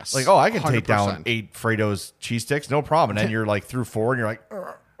 Yes. Like, I can take 100%. down 8 Frato's cheese sticks, no problem. And then you're like through 4 and you're like,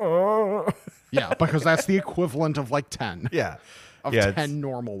 yeah, because that's the equivalent of like 10. Yeah. Of 10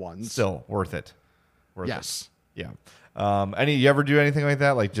 normal ones. Still worth it. Yes. Yeah. You ever do anything like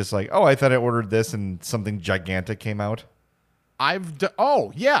that? Like just like, oh, I thought I ordered this and something gigantic came out.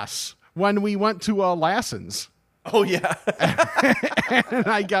 Oh, yes. When we went to Lassen's. Oh yeah. And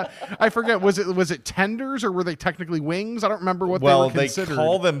I forget, was it tenders or were they technically wings? I don't remember what they were considered. They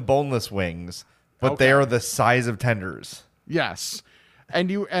call them boneless wings, but they are the size of tenders. Yes. And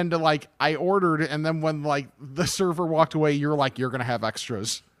I ordered, and then when like the server walked away, you're like, you're gonna have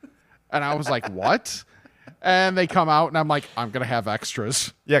extras. And I was like, what? And they come out and I'm like, I'm gonna have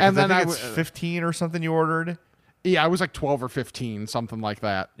extras. Yeah, and then I think it's 15 or something you ordered. Yeah, I was like 12 or 15, something like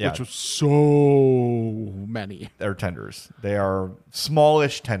that. Yeah. Which was so many. They're tenders. They are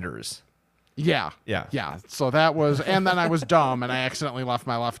smallish tenders. Yeah. Yeah. Yeah. So that was, and then I was dumb and I accidentally left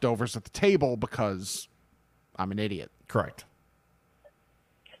my leftovers at the table because I'm an idiot. Correct.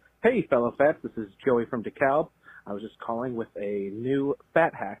 Hey, fellow fats. This is Joey from DeKalb. I was just calling with a new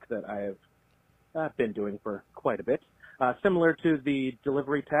fat hack that I have been doing for quite a bit. Similar to the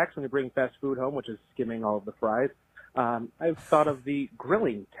delivery tax when you bring fast food home, which is skimming all of the fries. I've thought of the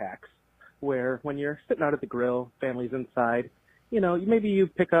grilling tax, where when you're sitting out at the grill, family's inside, maybe you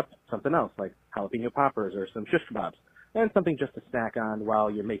pick up something else like jalapeno poppers or some shish kebabs and something just to snack on while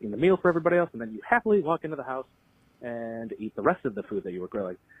you're making the meal for everybody else, and then you happily walk into the house and eat the rest of the food that you were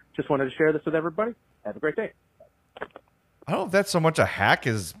grilling. Just wanted to share this with everybody. Have a great day. I don't know if that's so much a hack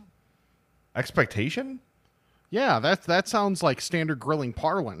as expectation. Yeah, that sounds like standard grilling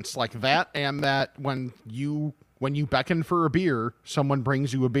parlance, like that, and that when you beckon for a beer, someone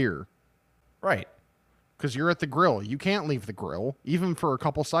brings you a beer. Right. Because you're at the grill. You can't leave the grill, even for a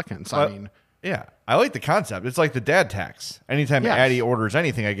couple seconds. Yeah. I like the concept. It's like the dad tax. Anytime Addie orders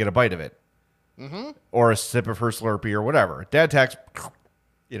anything, I get a bite of it. Mm-hmm. Or a sip of her Slurpee or whatever. Dad tax,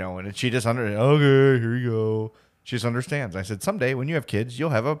 and she just okay, here you go. She just understands. I said, someday when you have kids, you'll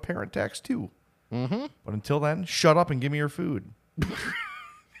have a parent tax too. Mm-hmm. But until then, shut up and give me your food.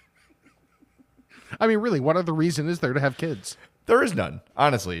 I mean, really, what other reason is there to have kids? There is none.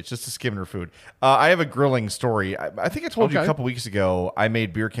 Honestly, it's just to skim her food. I have a grilling story. I think I told you a couple weeks ago, I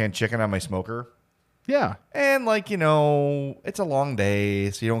made beer can chicken on my smoker. Yeah. And it's a long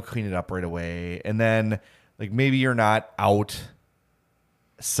day, so you don't clean it up right away. And then maybe you're not outside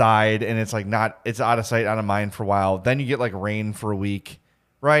and it's it's out of sight, out of mind for a while. Then you get rain for a week.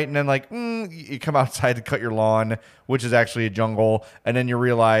 Right. And then you come outside to cut your lawn, which is actually a jungle. And then you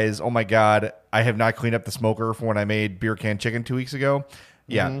realize, oh my God, I have not cleaned up the smoker from when I made beer can chicken 2 weeks ago.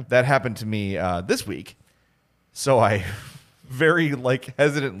 Yeah, that happened to me this week. So I very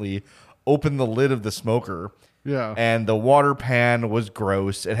hesitantly opened the lid of the smoker. Yeah. And the water pan was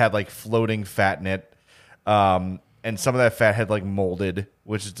gross. It had floating fat in it. And some of that fat had molded,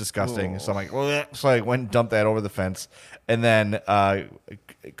 which is disgusting. So I'm like, well, so I went and dumped that over the fence and then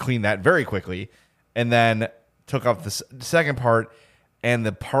cleaned that very quickly. And then took off the second part, and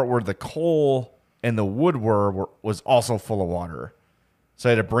the part where the coal and the wood was also full of water. So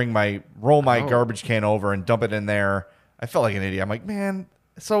I had to roll my garbage can over and dump it in there. I felt like an idiot. I'm like, man,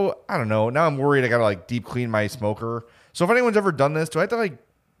 so I don't know. Now I'm worried I got to like deep clean my smoker. So if anyone's ever done this, do I have to like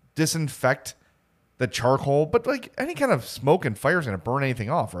disinfect the charcoal? But like any kind of smoke and fire is going to burn anything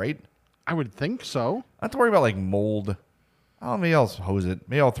off, right? I would think so. I have to worry about like mold. Oh, maybe I'll hose it.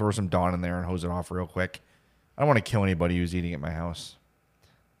 Maybe I'll throw some Dawn in there and hose it off real quick. I don't want to kill anybody who's eating at my house.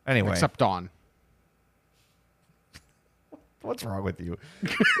 Anyway. Except Dawn. What's wrong with you?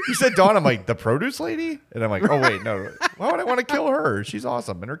 You said Dawn. I'm like, the produce lady? And I'm like, oh, wait, no. Why would I want to kill her? She's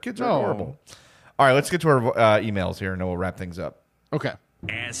awesome, and her kids are adorable. All right, let's get to our emails here, and then we'll wrap things up. Okay.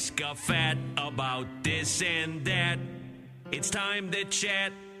 Ask a fat about this and that. It's time to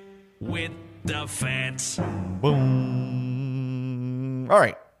chat with the fats. Boom. All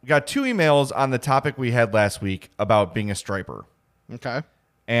right. We got 2 emails on the topic we had last week about being a striper. Okay.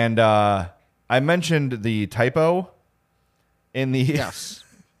 And I mentioned the typo in the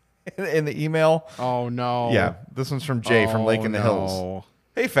in the email. Oh, no. Yeah. This one's from Jay from Lake in the Hills.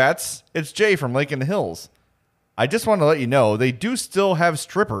 Hey, Fats. It's Jay from Lake in the Hills. I just want to let you know they do still have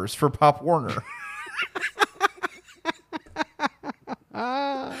strippers for Pop Warner.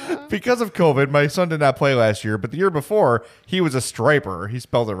 Because of COVID, my son did not play last year, but the year before, he was a striper. He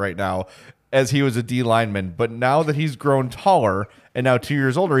spelled it right now, as he was a D lineman. But now that he's grown taller and now 2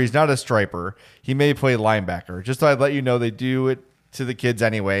 years older, he's not a striper. He may play linebacker. Just thought I'd let you know they do it to the kids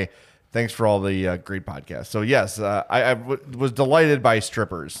anyway. Thanks for all the great podcasts. So, yes, I was delighted by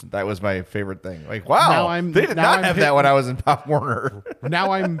strippers. That was my favorite thing. Like, wow, they did not have that when I was in Pop Warner.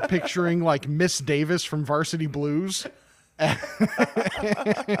 Now I'm picturing, like, Miss Davis from Varsity Blues at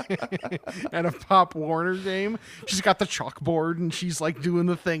a Pop Warner game. She's got the chalkboard, and she's, like, doing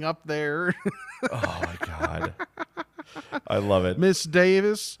the thing up there. Oh, my God. I love it. Miss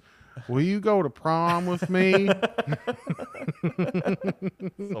Davis, will you go to prom with me?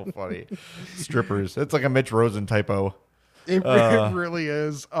 So funny. Strippers. It's like a Mitch Rosen typo. It really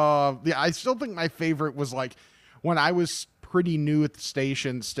is. Yeah, I still think my favorite was like when I was pretty new at the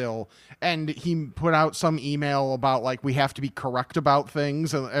station still, and he put out some email about like we have to be correct about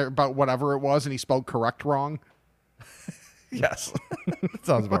things and about whatever it was, and he spelled correct wrong. Yes. That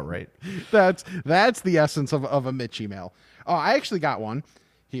sounds about right. That's the essence of a Mitch email. I actually got one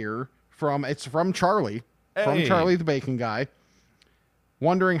here from Charlie. Hey. From Charlie the Bacon Guy.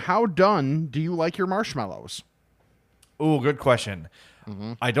 Wondering how done do you like your marshmallows? Ooh, good question.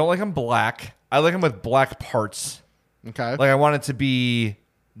 Mm-hmm. I don't like them black. I like them with black parts. Okay. Like I want it to be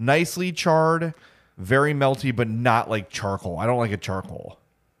nicely charred, very melty, but not like charcoal. I don't like it charcoal.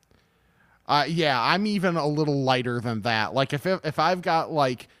 Yeah, I'm even a little lighter than that. Like if I've got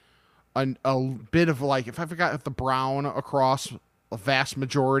like a bit of like if I've got the brown across a vast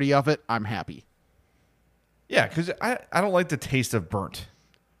majority of it, I'm happy. Yeah, because I don't like the taste of burnt.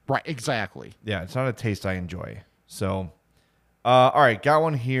 Right, exactly. Yeah, it's not a taste I enjoy. So, all right, got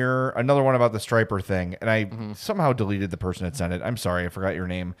one here. Another one about the striper thing, and I somehow deleted the person that sent it. I'm sorry, I forgot your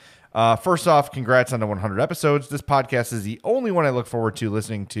name. First off, congrats on the 100 episodes. This podcast is the only one I look forward to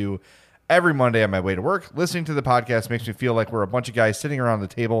listening to every Monday on my way to work. Listening to the podcast makes me feel like we're a bunch of guys sitting around the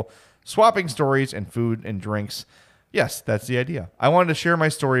table, swapping stories and food and drinks. Yes, that's the idea. I wanted to share my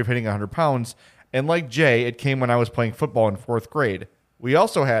story of hitting 100 pounds, and like Jay, it came when I was playing football in 4th grade. We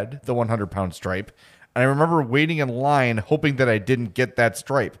also had the 100-pound stripe, and I remember waiting in line hoping that I didn't get that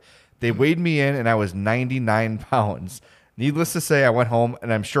stripe. They weighed me in, and I was 99 pounds. Needless to say, I went home,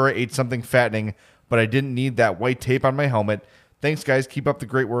 and I'm sure I ate something fattening, but I didn't need that white tape on my helmet. Thanks, guys. Keep up the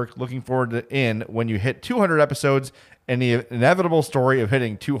great work. Looking forward to when you hit 200 episodes and the inevitable story of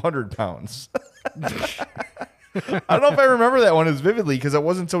hitting 200 pounds. I don't know if I remember that one as vividly because it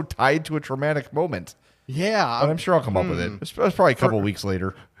wasn't so tied to a traumatic moment. Yeah. But I'm sure I'll come up with it. It's probably a couple weeks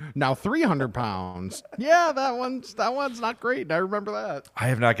later. Now 300 pounds. Yeah, that one's not great. I remember that. I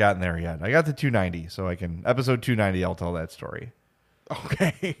have not gotten there yet. I got to 290, so episode 290, I'll tell that story.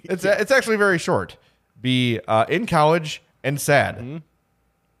 Okay. It's actually very short. Be in college and sad.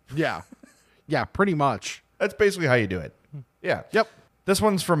 Mm-hmm. Yeah. Yeah, pretty much. That's basically how you do it. Yeah. Yep. This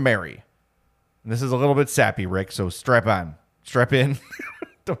one's from Mary. And this is a little bit sappy, Rick, so strap on. Strap in.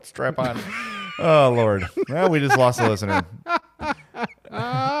 Don't strap on. Oh, Lord. Well, we just lost a listener.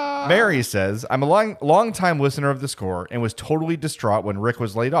 Mary says, I'm a long-time listener of The Score and was totally distraught when Rick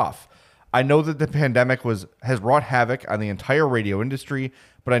was laid off. I know that the pandemic has wrought havoc on the entire radio industry,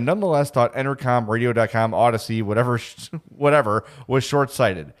 but I nonetheless thought Entercom, Radio.com, Odyssey, whatever was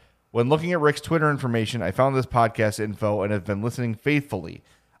short-sighted. When looking at Rick's Twitter information, I found this podcast info and have been listening faithfully.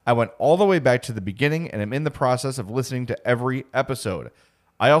 I went all the way back to the beginning and am in the process of listening to every episode.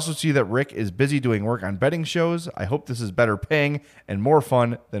 I also see that Rick is busy doing work on betting shows. I hope this is better paying and more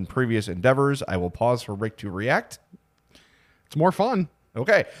fun than previous endeavors. I will pause for Rick to react. It's more fun.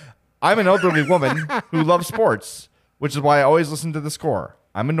 Okay. I'm an elderly woman who loves sports, which is why I always listen to the score.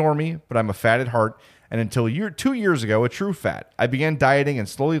 I'm a normie, but I'm a fat at heart. And until 2 years ago, a true fat. I began dieting and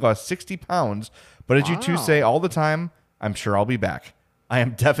slowly lost 60 pounds. But as you two say all the time, I'm sure I'll be back. I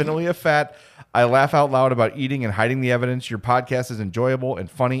am definitely a fat. I laugh out loud about eating and hiding the evidence. Your podcast is enjoyable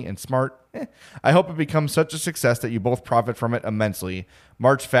and funny and smart. I hope it becomes such a success that you both profit from it immensely.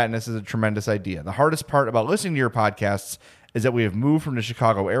 March Fatness is a tremendous idea. The hardest part about listening to your podcasts is that we have moved from the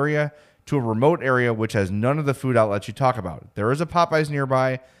Chicago area to a remote area which has none of the food outlets you talk about. There is a Popeyes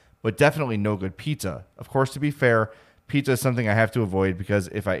nearby, but definitely no good pizza. Of course, to be fair, pizza is something I have to avoid because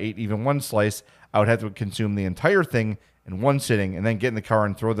if I ate even one slice, I would have to consume the entire thing in one sitting and then get in the car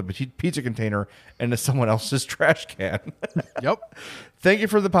and throw the pizza container into someone else's trash can. Yep. Thank you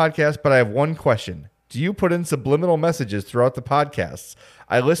for the podcast, but I have one question. Do you put in subliminal messages throughout the podcasts?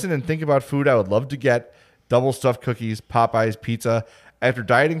 I listen and think about food I would love to get, double stuffed cookies, Popeyes, pizza. After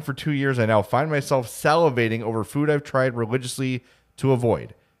dieting for 2 years, I now find myself salivating over food I've tried religiously to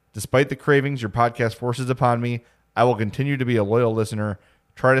avoid. Despite the cravings your podcast forces upon me, I will continue to be a loyal listener,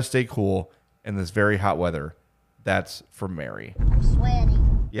 try to stay cool in this very hot weather. That's from Mary. I'm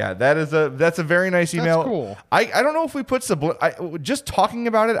sweating. Yeah, that's a very nice email. That's cool. I don't know if we put just talking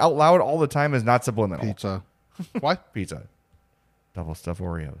about it out loud all the time is not subliminal. Pizza. What? Pizza. Double stuffed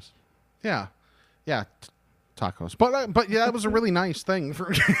Oreos. Yeah. Yeah. Tacos. But yeah, that was a really nice thing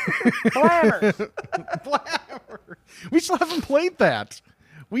for Blabbers. We still haven't played that.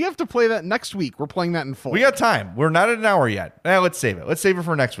 We have to play that next week. We're playing that in full. We got time. We're not at an hour yet. Let's save it. Let's save it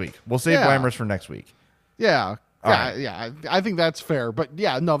for next week. We'll save Blammers for next week. Yeah. Right. Yeah. I think that's fair. But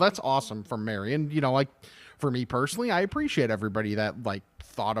yeah, no, that's awesome from Mary. And, like, for me personally, I appreciate everybody that, like,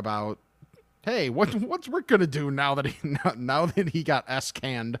 thought about, hey, what's Rick going to do now that he got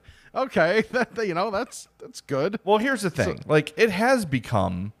S-canned? Okay, that's good. Well, here's the thing. It has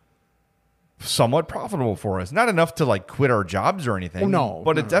become somewhat profitable for us. Not enough to, quit our jobs or anything. No.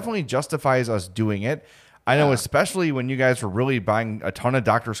 But it definitely justifies us doing it. I know, especially when you guys were really buying a ton of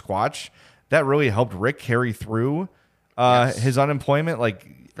Dr. Squatch, that really helped Rick carry through his unemployment.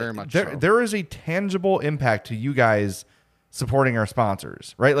 Very much there is a tangible impact to you guys supporting our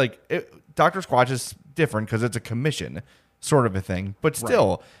sponsors, right? Dr. Squatch is different because it's a commission sort of a thing. But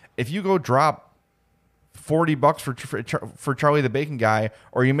still, if you go drop $40 for Charlie the Bacon Guy,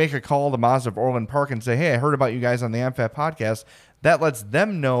 or you make a call to Mazda of Orland Park and say, hey, I heard about you guys on the AmFat podcast, that lets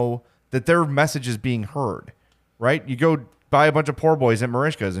them know that their message is being heard, right? You go buy a bunch of poor boys at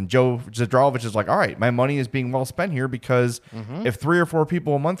Marishka's, and Joe Zadrovich is like, all right, my money is being well spent here because if 3 or 4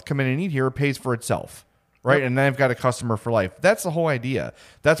 people a month come in and eat here, it pays for itself, right? Yep. And then I've got a customer for life. That's the whole idea.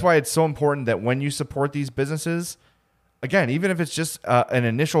 That's why it's so important that when you support these businesses, again, even if it's just an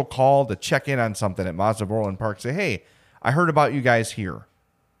initial call to check in on something at Mazda of Orland Park, say, hey, I heard about you guys here.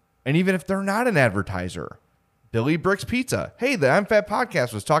 And even if they're not an advertiser, Billy Bricks Pizza. Hey, the I'm Fat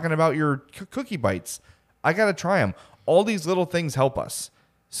podcast was talking about your cookie bites. I got to try them. All these little things help us.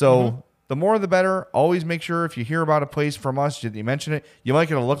 So the more the better. Always make sure if you hear about a place from us, you mention it, you might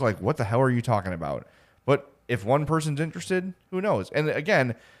get a look like, what the hell are you talking about? But if one person's interested, who knows? And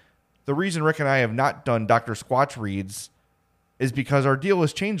again, the reason Rick and I have not done Dr. Squatch reads is because our deal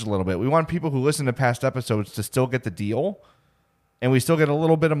has changed a little bit. We want people who listen to past episodes to still get the deal, and we still get a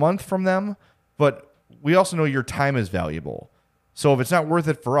little bit a month from them, but we also know your time is valuable. So if it's not worth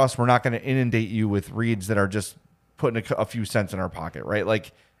it for us, we're not going to inundate you with reads that are just putting a few cents in our pocket,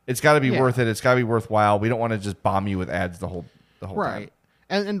 right? It's got to be worth it. It's got to be worthwhile. We don't want to just bomb you with ads the whole time.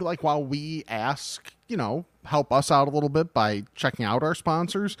 And while we ask, help us out a little bit by checking out our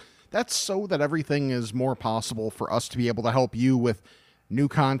sponsors, that's so that everything is more possible for us to be able to help you with new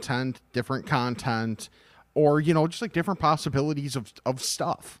content, different content, or, just different possibilities of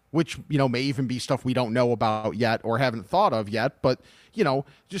stuff, which, may even be stuff we don't know about yet or haven't thought of yet, but,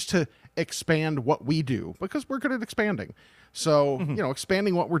 just to expand what we do, because we're good at expanding. So,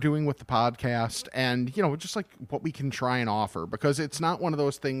 expanding what we're doing with the podcast and, just what we can try and offer, because it's not one of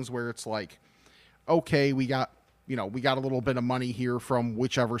those things where it's like, okay, we got a little bit of money here from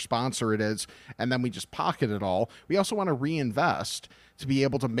whichever sponsor it is, and then we just pocket it all. We also want to reinvest to be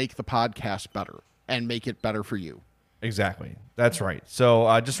able to make the podcast better and make it better for you. Exactly. That's right.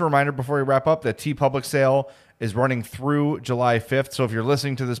 So just a reminder before we wrap up, the TeePublic sale is running through July 5th. So if you're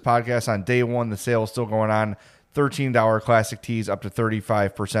listening to this podcast on day one, the sale is still going on. $13 classic tees up to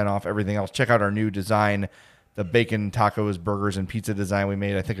 35% off everything else. Check out our new design. the bacon tacos, burgers, and pizza design we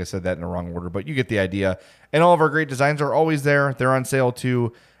made. I think I said that in the wrong order, but you get the idea. And all of our great designs are always there. They're on sale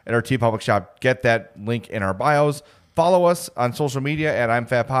too at our TeePublic shop. Get that link in our bios. Follow us on social media at I'm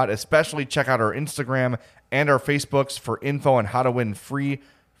Fat Pod. Especially check out our Instagram and our Facebooks for info on how to win free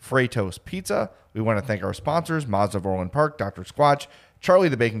Fratos pizza. We want to thank our sponsors, Mazda of Orland Park, Dr. Squatch, Charlie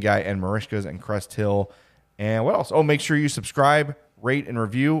the Bacon Guy, and Marishka's and Crest Hill. And what else? Oh, make sure you subscribe, rate, and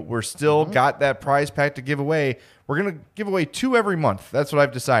review. We're still got that prize pack to give away. We're going to give away 2 every month. That's what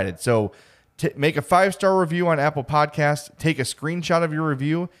I've decided. So make a 5-star review on Apple Podcasts. Take a screenshot of your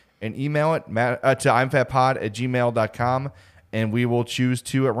review and email it to imfatpod@gmail.com. And we will choose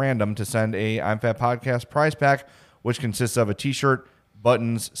 2 at random to send a I'm Fat Podcast prize pack, which consists of a t-shirt,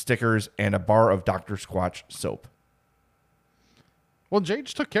 buttons, stickers, and a bar of Dr. Squatch soap. Well, Jay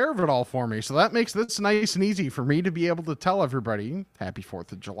just took care of it all for me, so that makes this nice and easy for me to be able to tell everybody Happy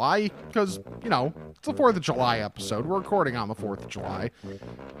 4th of July, because, you know, it's a 4th of July episode. We're recording on the 4th of July.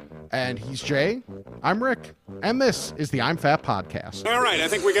 And he's Jay, I'm Rick, and this is the I'm Fat Podcast. All right, I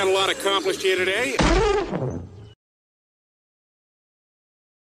think we got a lot accomplished here today.